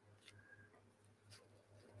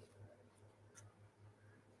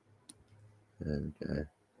 There we go.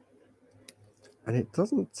 And it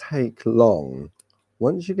doesn't take long.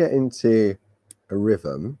 Once you get into a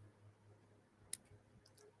rhythm,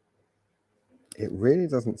 it really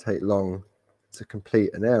doesn't take long to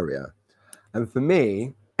complete an area. And for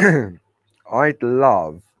me, I'd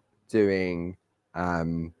love doing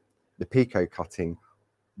the picot cutting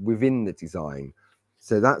within the design.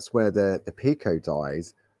 So that's where the picot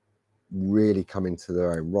dies really come into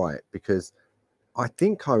their own right, because I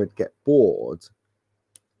think I would get bored.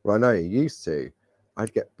 Well, I know you used to.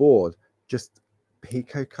 I'd get bored just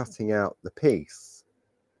picot cutting out the piece.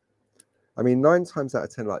 I mean, 9 times out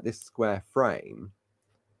of 10, like this square frame,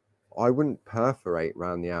 I wouldn't perforate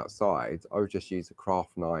around the outside. I would just use a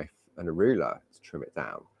craft knife and a ruler to trim it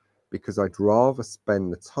down, because I'd rather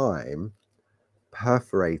spend the time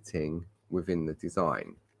perforating within the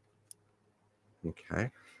design. Okay,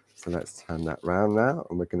 so let's turn that round now,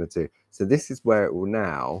 and we're going to do, so this is where it will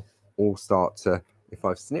now all start to, if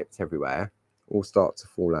I've snipped everywhere, all start to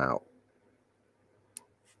fall out.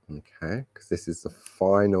 Okay, because this is the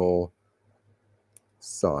final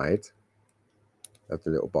side of the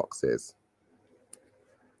little boxes.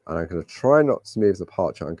 And I'm going to try not to move the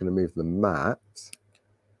parchment. I'm going to move the mat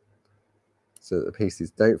so that the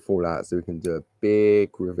pieces don't fall out, so we can do a big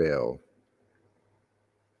reveal.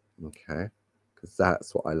 Okay, because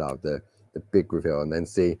that's what I love, the big reveal, and then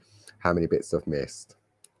see how many bits I've missed.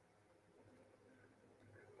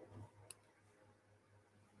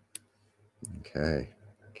 Okay,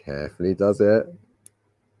 carefully does it.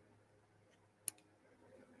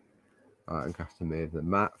 All right, I'm going to have to move the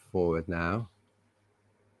mat forward now.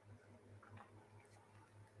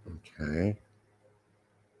 Okay,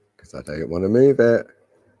 because I don't want to move it.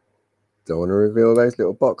 Don't want to reveal those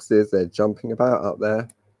little boxes. They're jumping about up there.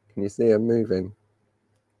 Can you see them moving?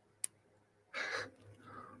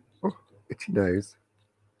 Oh, itchy nose.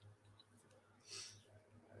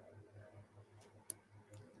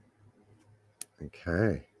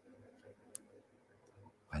 Okay.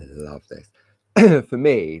 I love this. For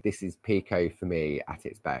me, this is picot for me at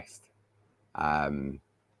its best.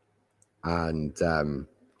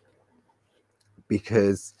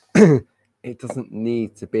 Because it doesn't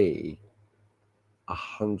need to be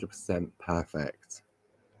 100% perfect.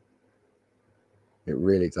 It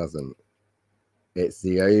really doesn't. It's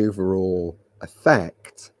the overall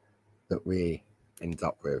effect that we end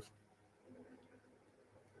up with.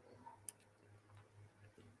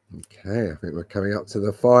 Okay, I think we're coming up to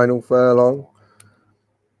the final furlong.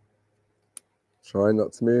 Try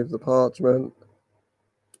not to move the parchment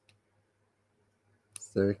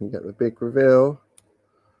so we can get the big reveal.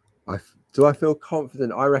 Do I feel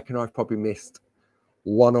confident? I reckon I've probably missed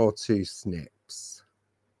 1 or 2 snips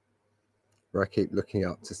where I keep looking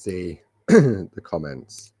up to see the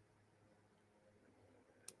comments.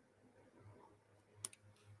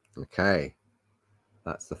 Okay,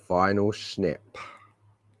 that's the final snip.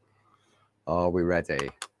 Are we ready?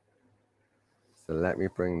 So let me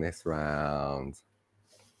bring this round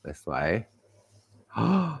this way.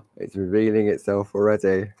 It's revealing itself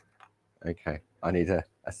already. Okay, I need a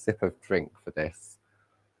sip of drink for this.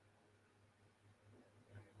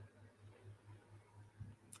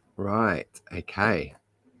 Right, okay.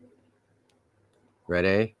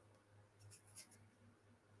 Ready?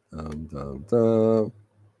 Dum, dum, dum.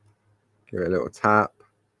 Give it a little tap.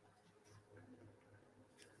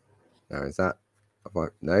 Now is that?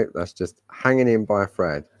 No, that's just hanging in by a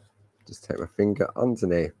thread. Just take my finger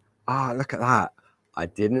underneath. Ah, look at that. I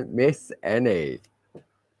didn't miss any.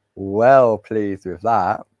 Well pleased with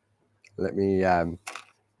that. Let me,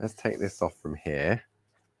 let's take this off from here.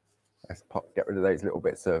 Let's get rid of those little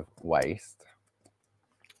bits of waste.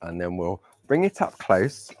 And then we'll bring it up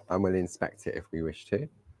close and we'll inspect it if we wish to.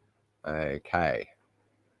 Okay.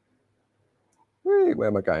 Whee, where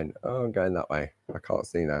am I going? Oh, I'm going that way. I can't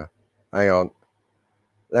see now. Hang on.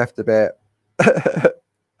 Left a bit.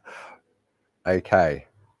 Okay.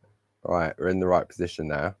 Right, we're in the right position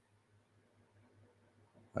now.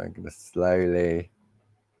 I'm going to slowly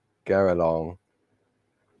go along.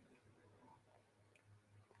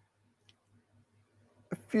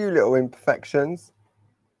 A few little imperfections.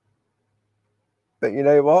 But you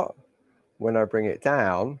know what? When I bring it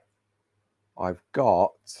down, I've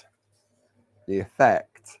got the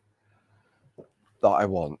effect that I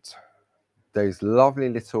want. Those lovely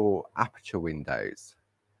little aperture windows.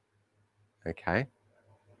 Okay.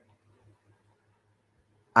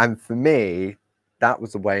 And for me, that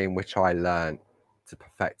was the way in which I learned to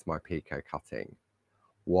perfect my picot cutting,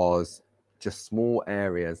 was just small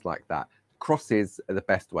areas like that. Crosses are the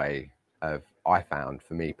best way of, I found,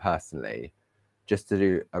 for me personally, just to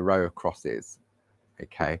do a row of crosses.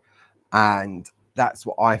 Okay. And that's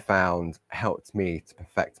what I found helped me to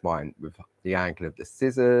perfect mine, with the angle of the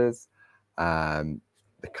scissors, the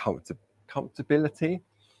comfortability,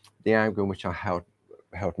 the angle in which I held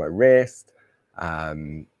my wrist.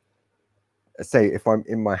 Say if I'm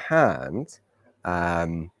in my hand,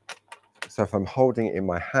 so if I'm holding it in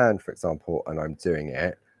my hand, for example, and I'm doing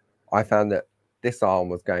it, I found that this arm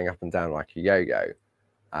was going up and down like a yo-yo.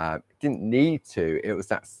 It didn't need to. It was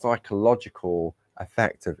that psychological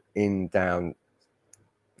effect of in, down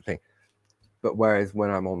thing. But whereas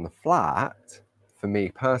when I'm on the flat, for me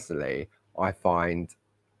personally, I find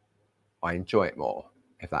I enjoy it more,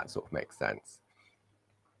 if that sort of makes sense.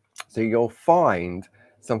 So you'll find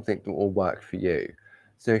something that will work for you.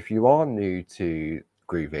 So if you are new to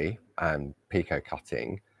Groovi and picot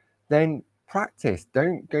cutting, then practice.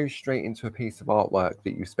 Don't go straight into a piece of artwork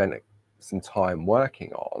that you spent some time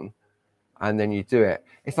working on and then you do it.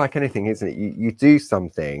 It's like anything, isn't it? You do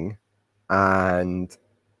something and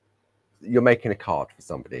you're making a card for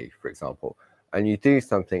somebody, for example, and you do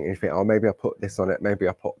something and you think, oh, maybe I'll put this on it, maybe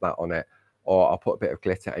I'll put that on it, or I'll put a bit of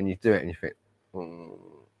glitter, and you do it and you think,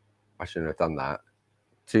 I shouldn't have done that,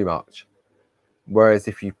 too much. Whereas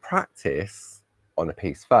if you practice on a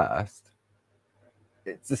piece first,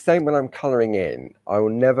 it's the same when I'm colouring in. I will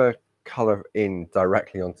never colour in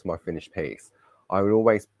directly onto my finished piece. I will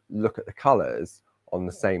always look at the colours on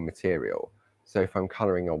the same material. So if I'm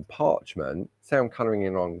colouring on parchment, say I'm colouring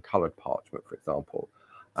in on coloured parchment, for example,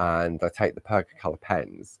 and I take the Percocolour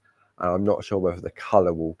pens, and I'm not sure whether the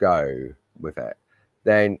colour will go with it,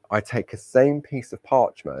 then I take a same piece of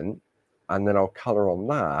parchment and then I'll colour on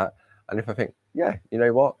that. And if I think, yeah, you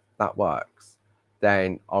know what, that works,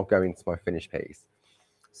 then I'll go into my finished piece.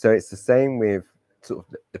 So it's the same with sort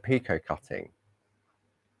of the picot cutting.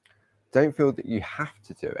 Don't feel that you have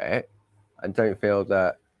to do it, and don't feel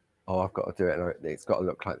that, oh, I've got to do it and it's got to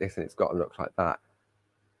look like this and it's got to look like that.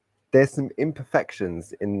 There's some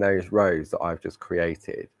imperfections in those rows that I've just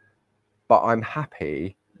created, but I'm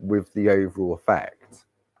happy with the overall effect.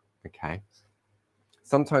 Okay.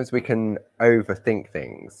 Sometimes we can overthink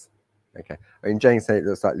things. Okay. I mean, Jane said it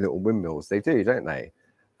looks like little windmills. They do, don't they?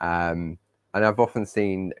 And I've often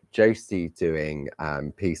seen Josie doing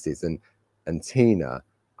pieces and Tina,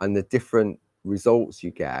 and the different results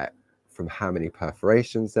you get from how many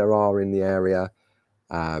perforations there are in the area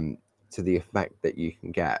to the effect that you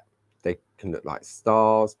can get. They can look like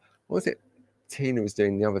stars. What was it Tina was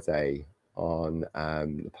doing the other day on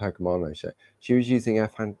the Pergamano show? She was using her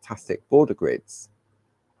fantastic border grids.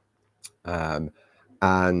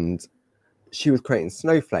 And she was creating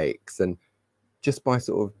snowflakes, and just by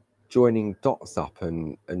sort of joining dots up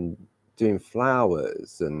and doing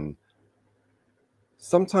flowers. And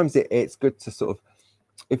sometimes it's good to sort of,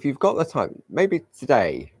 if you've got the time, maybe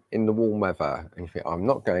today in the warm weather and you think, I'm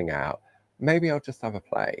not going out, maybe I'll just have a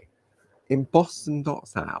play. Emboss some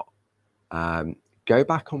dots out. Go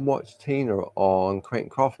back and watch Tina on Create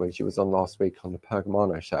and Craft when she was on last week on the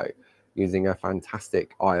Pergamano show using her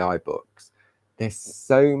fantastic II books. There's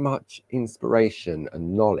so much inspiration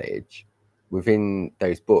and knowledge within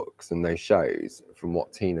those books and those shows from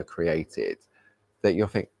what Tina created, that you'll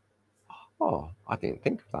think, oh, I didn't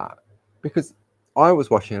think of that. Because I was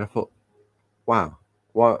watching and I thought, wow,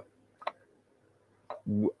 well,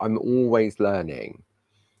 I'm always learning.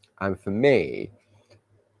 And for me,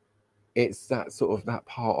 it's that sort of that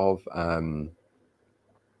part of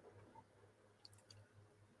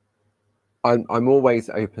I'm always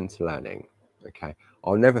open to learning. Okay,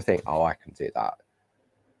 I'll never think, oh, I can do that,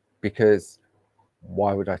 because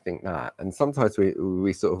why would I think that? And sometimes we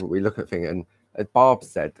look at things, and as Barb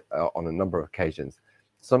said on a number of occasions,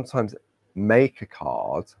 sometimes make a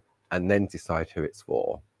card and then decide who it's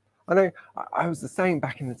for. I know I was the same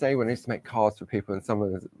back in the day when I used to make cards for people, and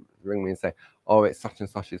someone would ring me and say, oh, it's such and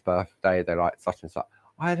such's birthday, they like such and such.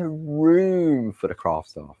 I had a room for the craft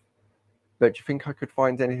stuff. But do you think I could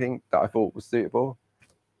find anything that I thought was suitable?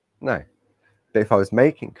 No. But if I was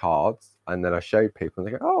making cards and then I showed people and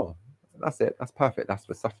they go, oh, that's it, that's perfect, that's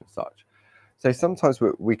for such and such. So sometimes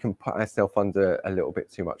we can put ourselves under a little bit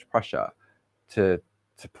too much pressure to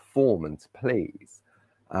perform and to please.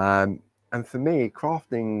 And for me,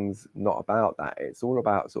 crafting's not about that. It's all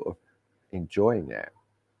about sort of enjoying it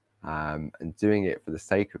and doing it for the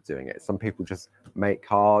sake of doing it. Some people just make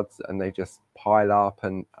cards and they just pile up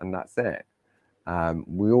and that's it.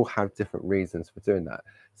 We all have different reasons for doing that.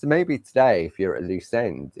 So maybe today, if you're at a loose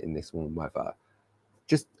end in this warm weather,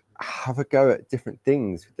 just have a go at different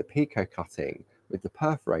things with the picot cutting, with the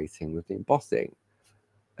perforating, with the embossing,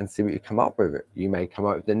 and see what you come up with. You may come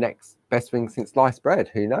up with the next best thing since sliced bread,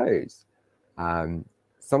 who knows?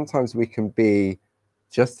 Sometimes we can be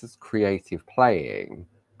just as creative playing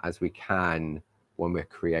as we can when we're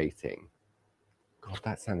creating. God,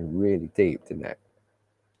 that sounded really deep, didn't it?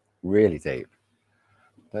 Really deep.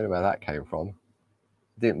 Don't know where that came from.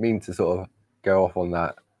 Didn't mean to sort of go off on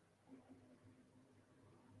that.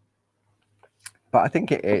 But I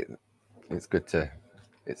think it's good to,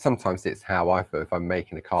 sometimes it's how I feel if I'm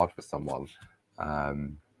making a card for someone.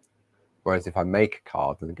 Whereas if I make a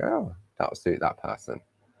card and go, oh, that'll suit that person.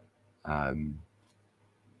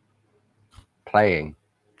 Playing.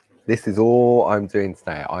 This is all I'm doing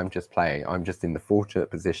today. I'm just playing. I'm just in the fortunate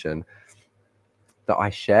position that I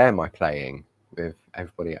share my playing with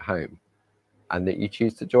everybody at home, and that you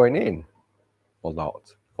choose to join in or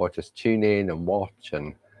not, or just tune in and watch.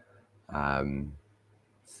 And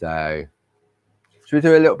so should we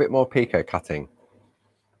do a little bit more picot cutting?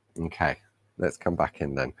 Okay, let's come back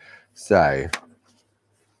in then. So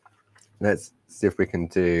let's see if we can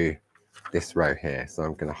do this row here. So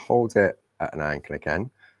I'm going to hold it at an angle again.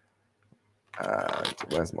 And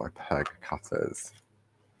where's my peg cutters?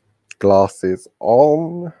 Glasses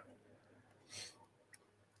on.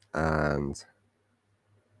 And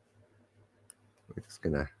we're just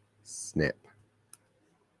going to snip.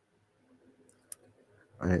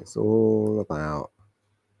 And it's all about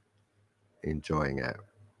enjoying it.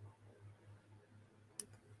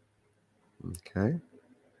 Okay.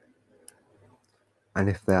 And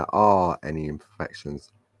if there are any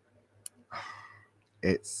imperfections,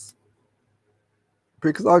 it's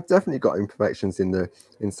because I've definitely got imperfections in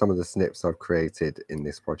some of the snips I've created in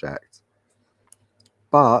this project.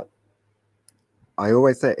 But I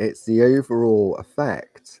always say it's the overall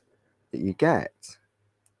effect that you get.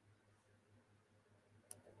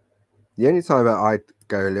 The only time that I'd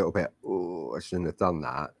go a little bit, oh, I shouldn't have done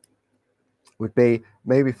that, would be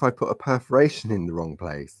maybe if I put a perforation in the wrong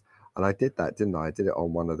place. And I did that, didn't I? I did it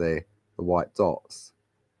on one of the white dots.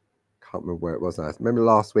 Can't remember where it was. I remember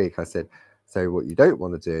last week I said, so what you don't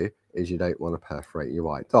want to do is you don't want to perforate your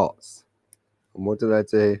white dots. And what did I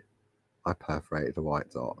do? I perforated a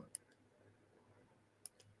white dot.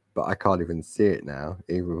 But I can't even see it now,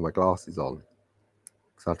 even with my glasses on,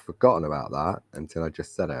 because I'd forgotten about that until I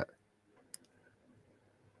just said it.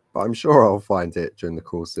 But I'm sure I'll find it during the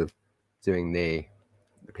course of doing the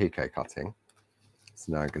picot cutting.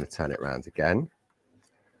 So now I'm going to turn it around again.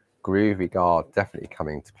 Groovy guard definitely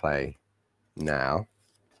coming to play now.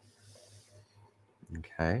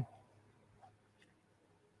 Okay.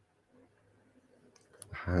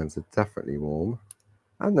 Hands are definitely warm,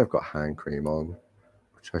 and they've got hand cream on,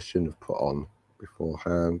 which I shouldn't have put on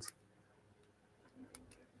beforehand.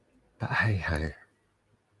 But hey ho.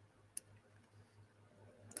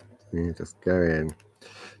 You just go in.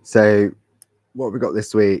 So what have we got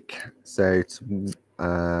this week? So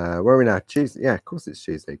where are we now? Tuesday. Yeah, of course it's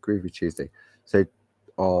Tuesday. Groovy Tuesday. So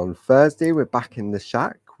on Thursday we're back in the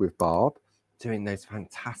shack with Barb doing those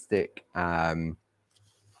fantastic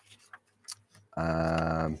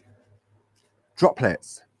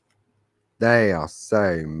droplets. They are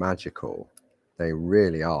so magical. They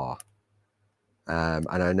really are.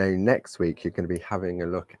 And I know next week you're going to be having a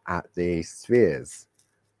look at the spheres.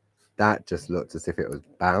 That just looked as if it was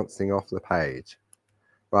bouncing off the page.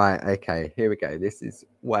 Right, okay, here we go. This is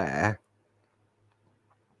where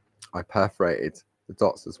I perforated the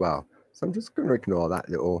dots as well. So I'm just going to ignore that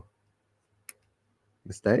little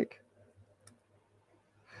mistake.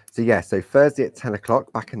 So yeah, so Thursday at 10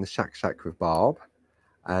 o'clock, back in the Shack with Barb.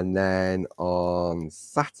 And then on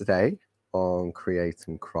Saturday on Create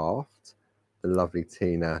and Craft, the lovely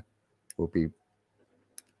Tina will be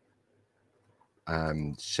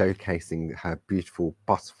showcasing her beautiful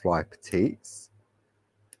butterfly petites.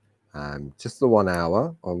 Just the 1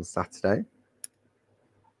 hour on Saturday.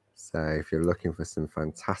 So if you're looking for some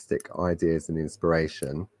fantastic ideas and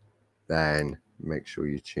inspiration, then make sure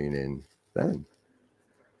you tune in then.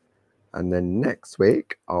 And then next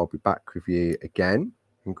week, I'll be back with you again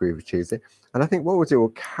on Groovi Tuesday. And I think what we'll do, we'll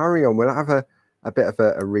carry on. We'll have a bit of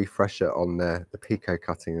a refresher on the picot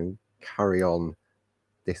cutting and carry on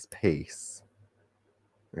this piece.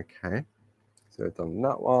 Okay, so we've done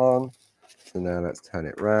that one. So now let's turn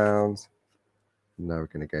it round. Now we're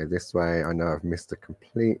going to go this way. I know I've missed a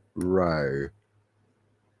complete row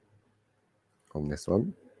on this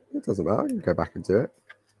one. It doesn't matter, I can go back and do it.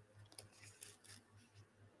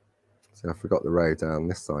 So I forgot the row down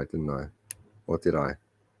this side, didn't I? Or did I?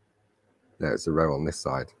 No, it's a row on this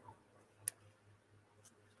side.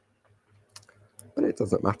 But it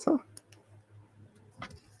doesn't matter.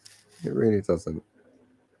 It really doesn't.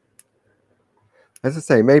 As I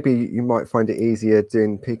say, maybe you might find it easier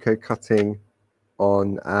doing picot cutting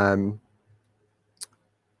on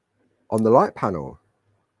the light panel.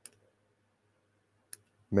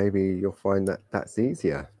 Maybe you'll find that that's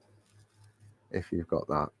easier if you've got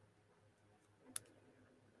that.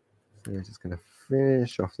 So we're just going to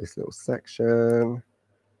finish off this little section.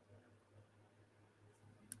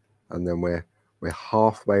 And then we're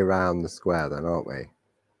halfway around the square then, aren't we?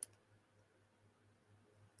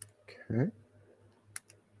 Okay.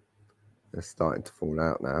 They're starting to fall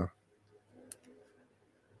out now.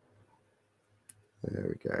 There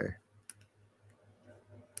we go.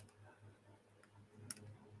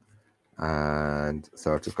 And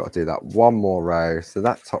so I've just got to do that one more row. So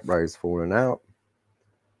that top row's fallen out.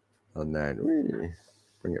 And then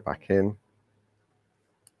bring it back in.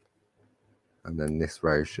 And then this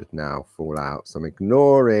row should now fall out. So I'm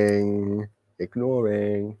ignoring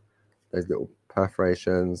those little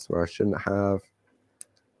perforations where I shouldn't have.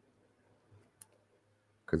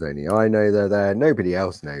 Because only I know they're there. Nobody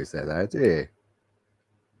else knows they're there, do you?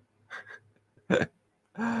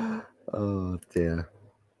 Oh dear.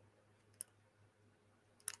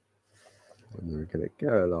 And we're going to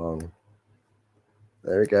go along.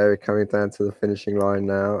 There we go. We're coming down to the finishing line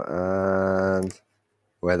now. And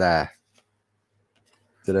we're there.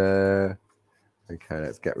 Ta-da. Okay,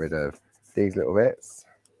 let's get rid of these little bits.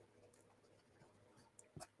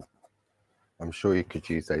 I'm sure you could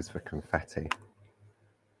use those for confetti.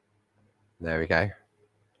 There we go.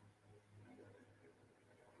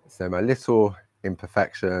 So my little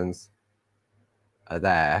imperfections are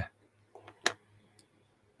there.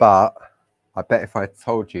 But I bet if I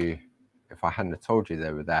hadn't have told you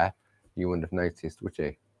they were there, you wouldn't have noticed, would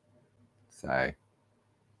you? So,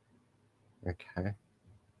 okay.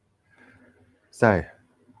 So,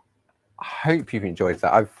 I hope you've enjoyed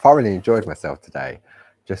that. I've thoroughly enjoyed myself today.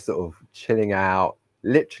 Just sort of chilling out,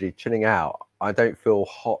 literally chilling out. I don't feel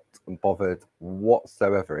hot and bothered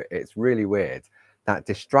whatsoever. It's really weird. That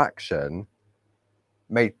distraction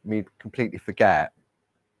made me completely forget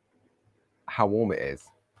how warm it is.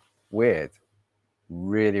 Weird.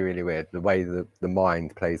 Really, really weird. The way the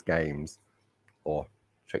mind plays games or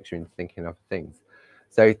tricks you into thinking of things.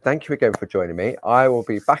 So thank you again for joining me. I will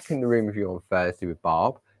be back in the room with you on Thursday with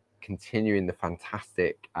Barb, continuing the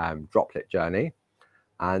fantastic droplet journey.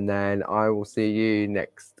 And then I will see you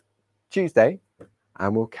next Tuesday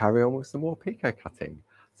and we'll carry on with some more picot cutting.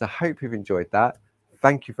 So I hope you've enjoyed that.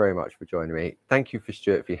 Thank you very much for joining me. Thank you for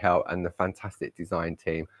Stuart for your help and the fantastic design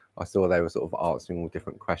team. I saw they were sort of answering all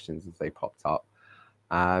different questions as they popped up.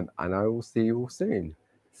 And I will see you all soon.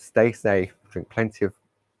 Stay safe, drink plenty of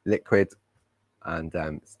liquid,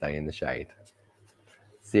 and stay in the shade.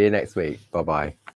 See you next week. Bye-bye.